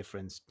 then the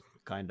difference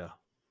kind of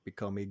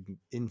become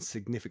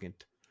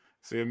insignificant.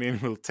 So you mean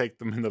we'll take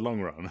them in the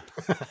long run?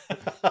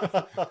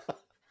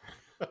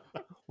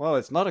 Well,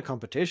 it's not a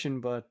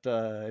competition, but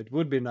it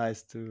would be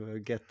nice to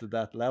get to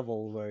that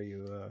level where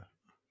you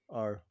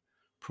are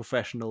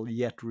professional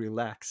yet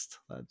relaxed.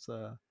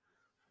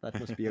 That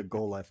must be a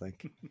goal, I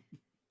think.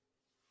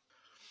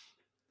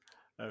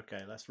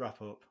 Okay, let's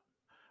wrap up.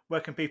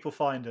 Where can people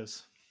find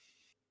us?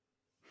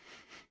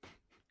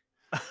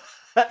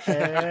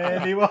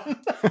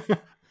 Anyone?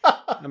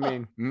 I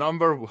mean,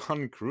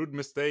 No.1 Crude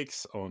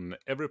mistakes on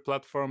every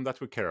platform that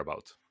we care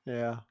about.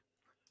 Yeah.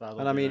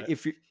 And I mean,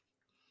 if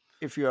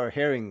you are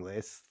hearing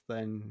this,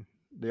 then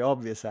the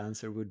obvious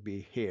answer would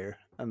be here.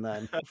 And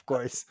then, of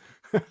course,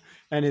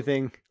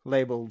 anything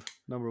labeled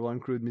No.1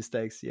 Crude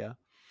mistakes, yeah.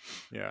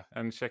 Yeah,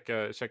 and check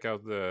out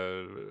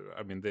the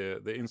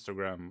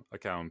Instagram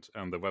account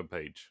and the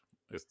webpage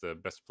is the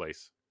best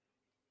place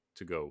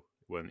to go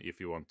if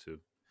you want to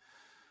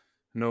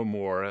know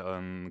more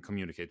and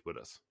communicate with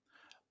us.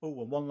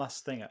 Oh, and one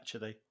last thing,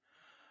 actually.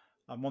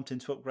 I'm wanting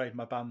to upgrade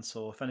my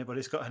bandsaw. If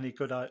anybody's got any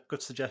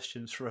good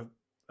suggestions for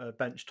a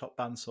benchtop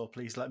bandsaw,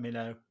 please let me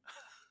know.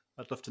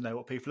 I'd love to know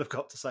what people have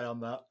got to say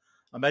on that.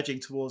 I'm edging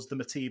towards the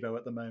Matibo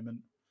at the moment.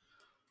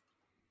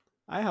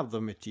 I have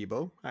the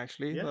Matibo,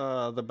 actually,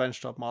 the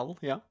benchtop model,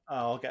 yeah. Oh,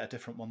 I'll get a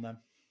different one then.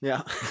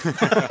 Yeah.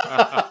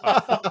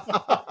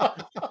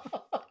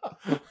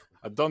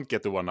 I don't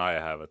get the one I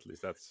have, at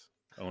least. That's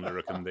the only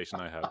recommendation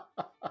I have.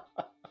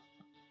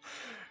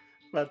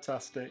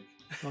 Fantastic.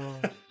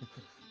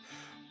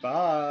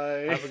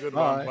 Bye. Have a good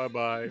one.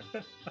 Bye-bye.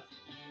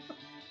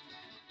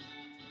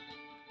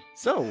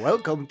 So,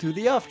 welcome to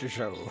the after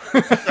show.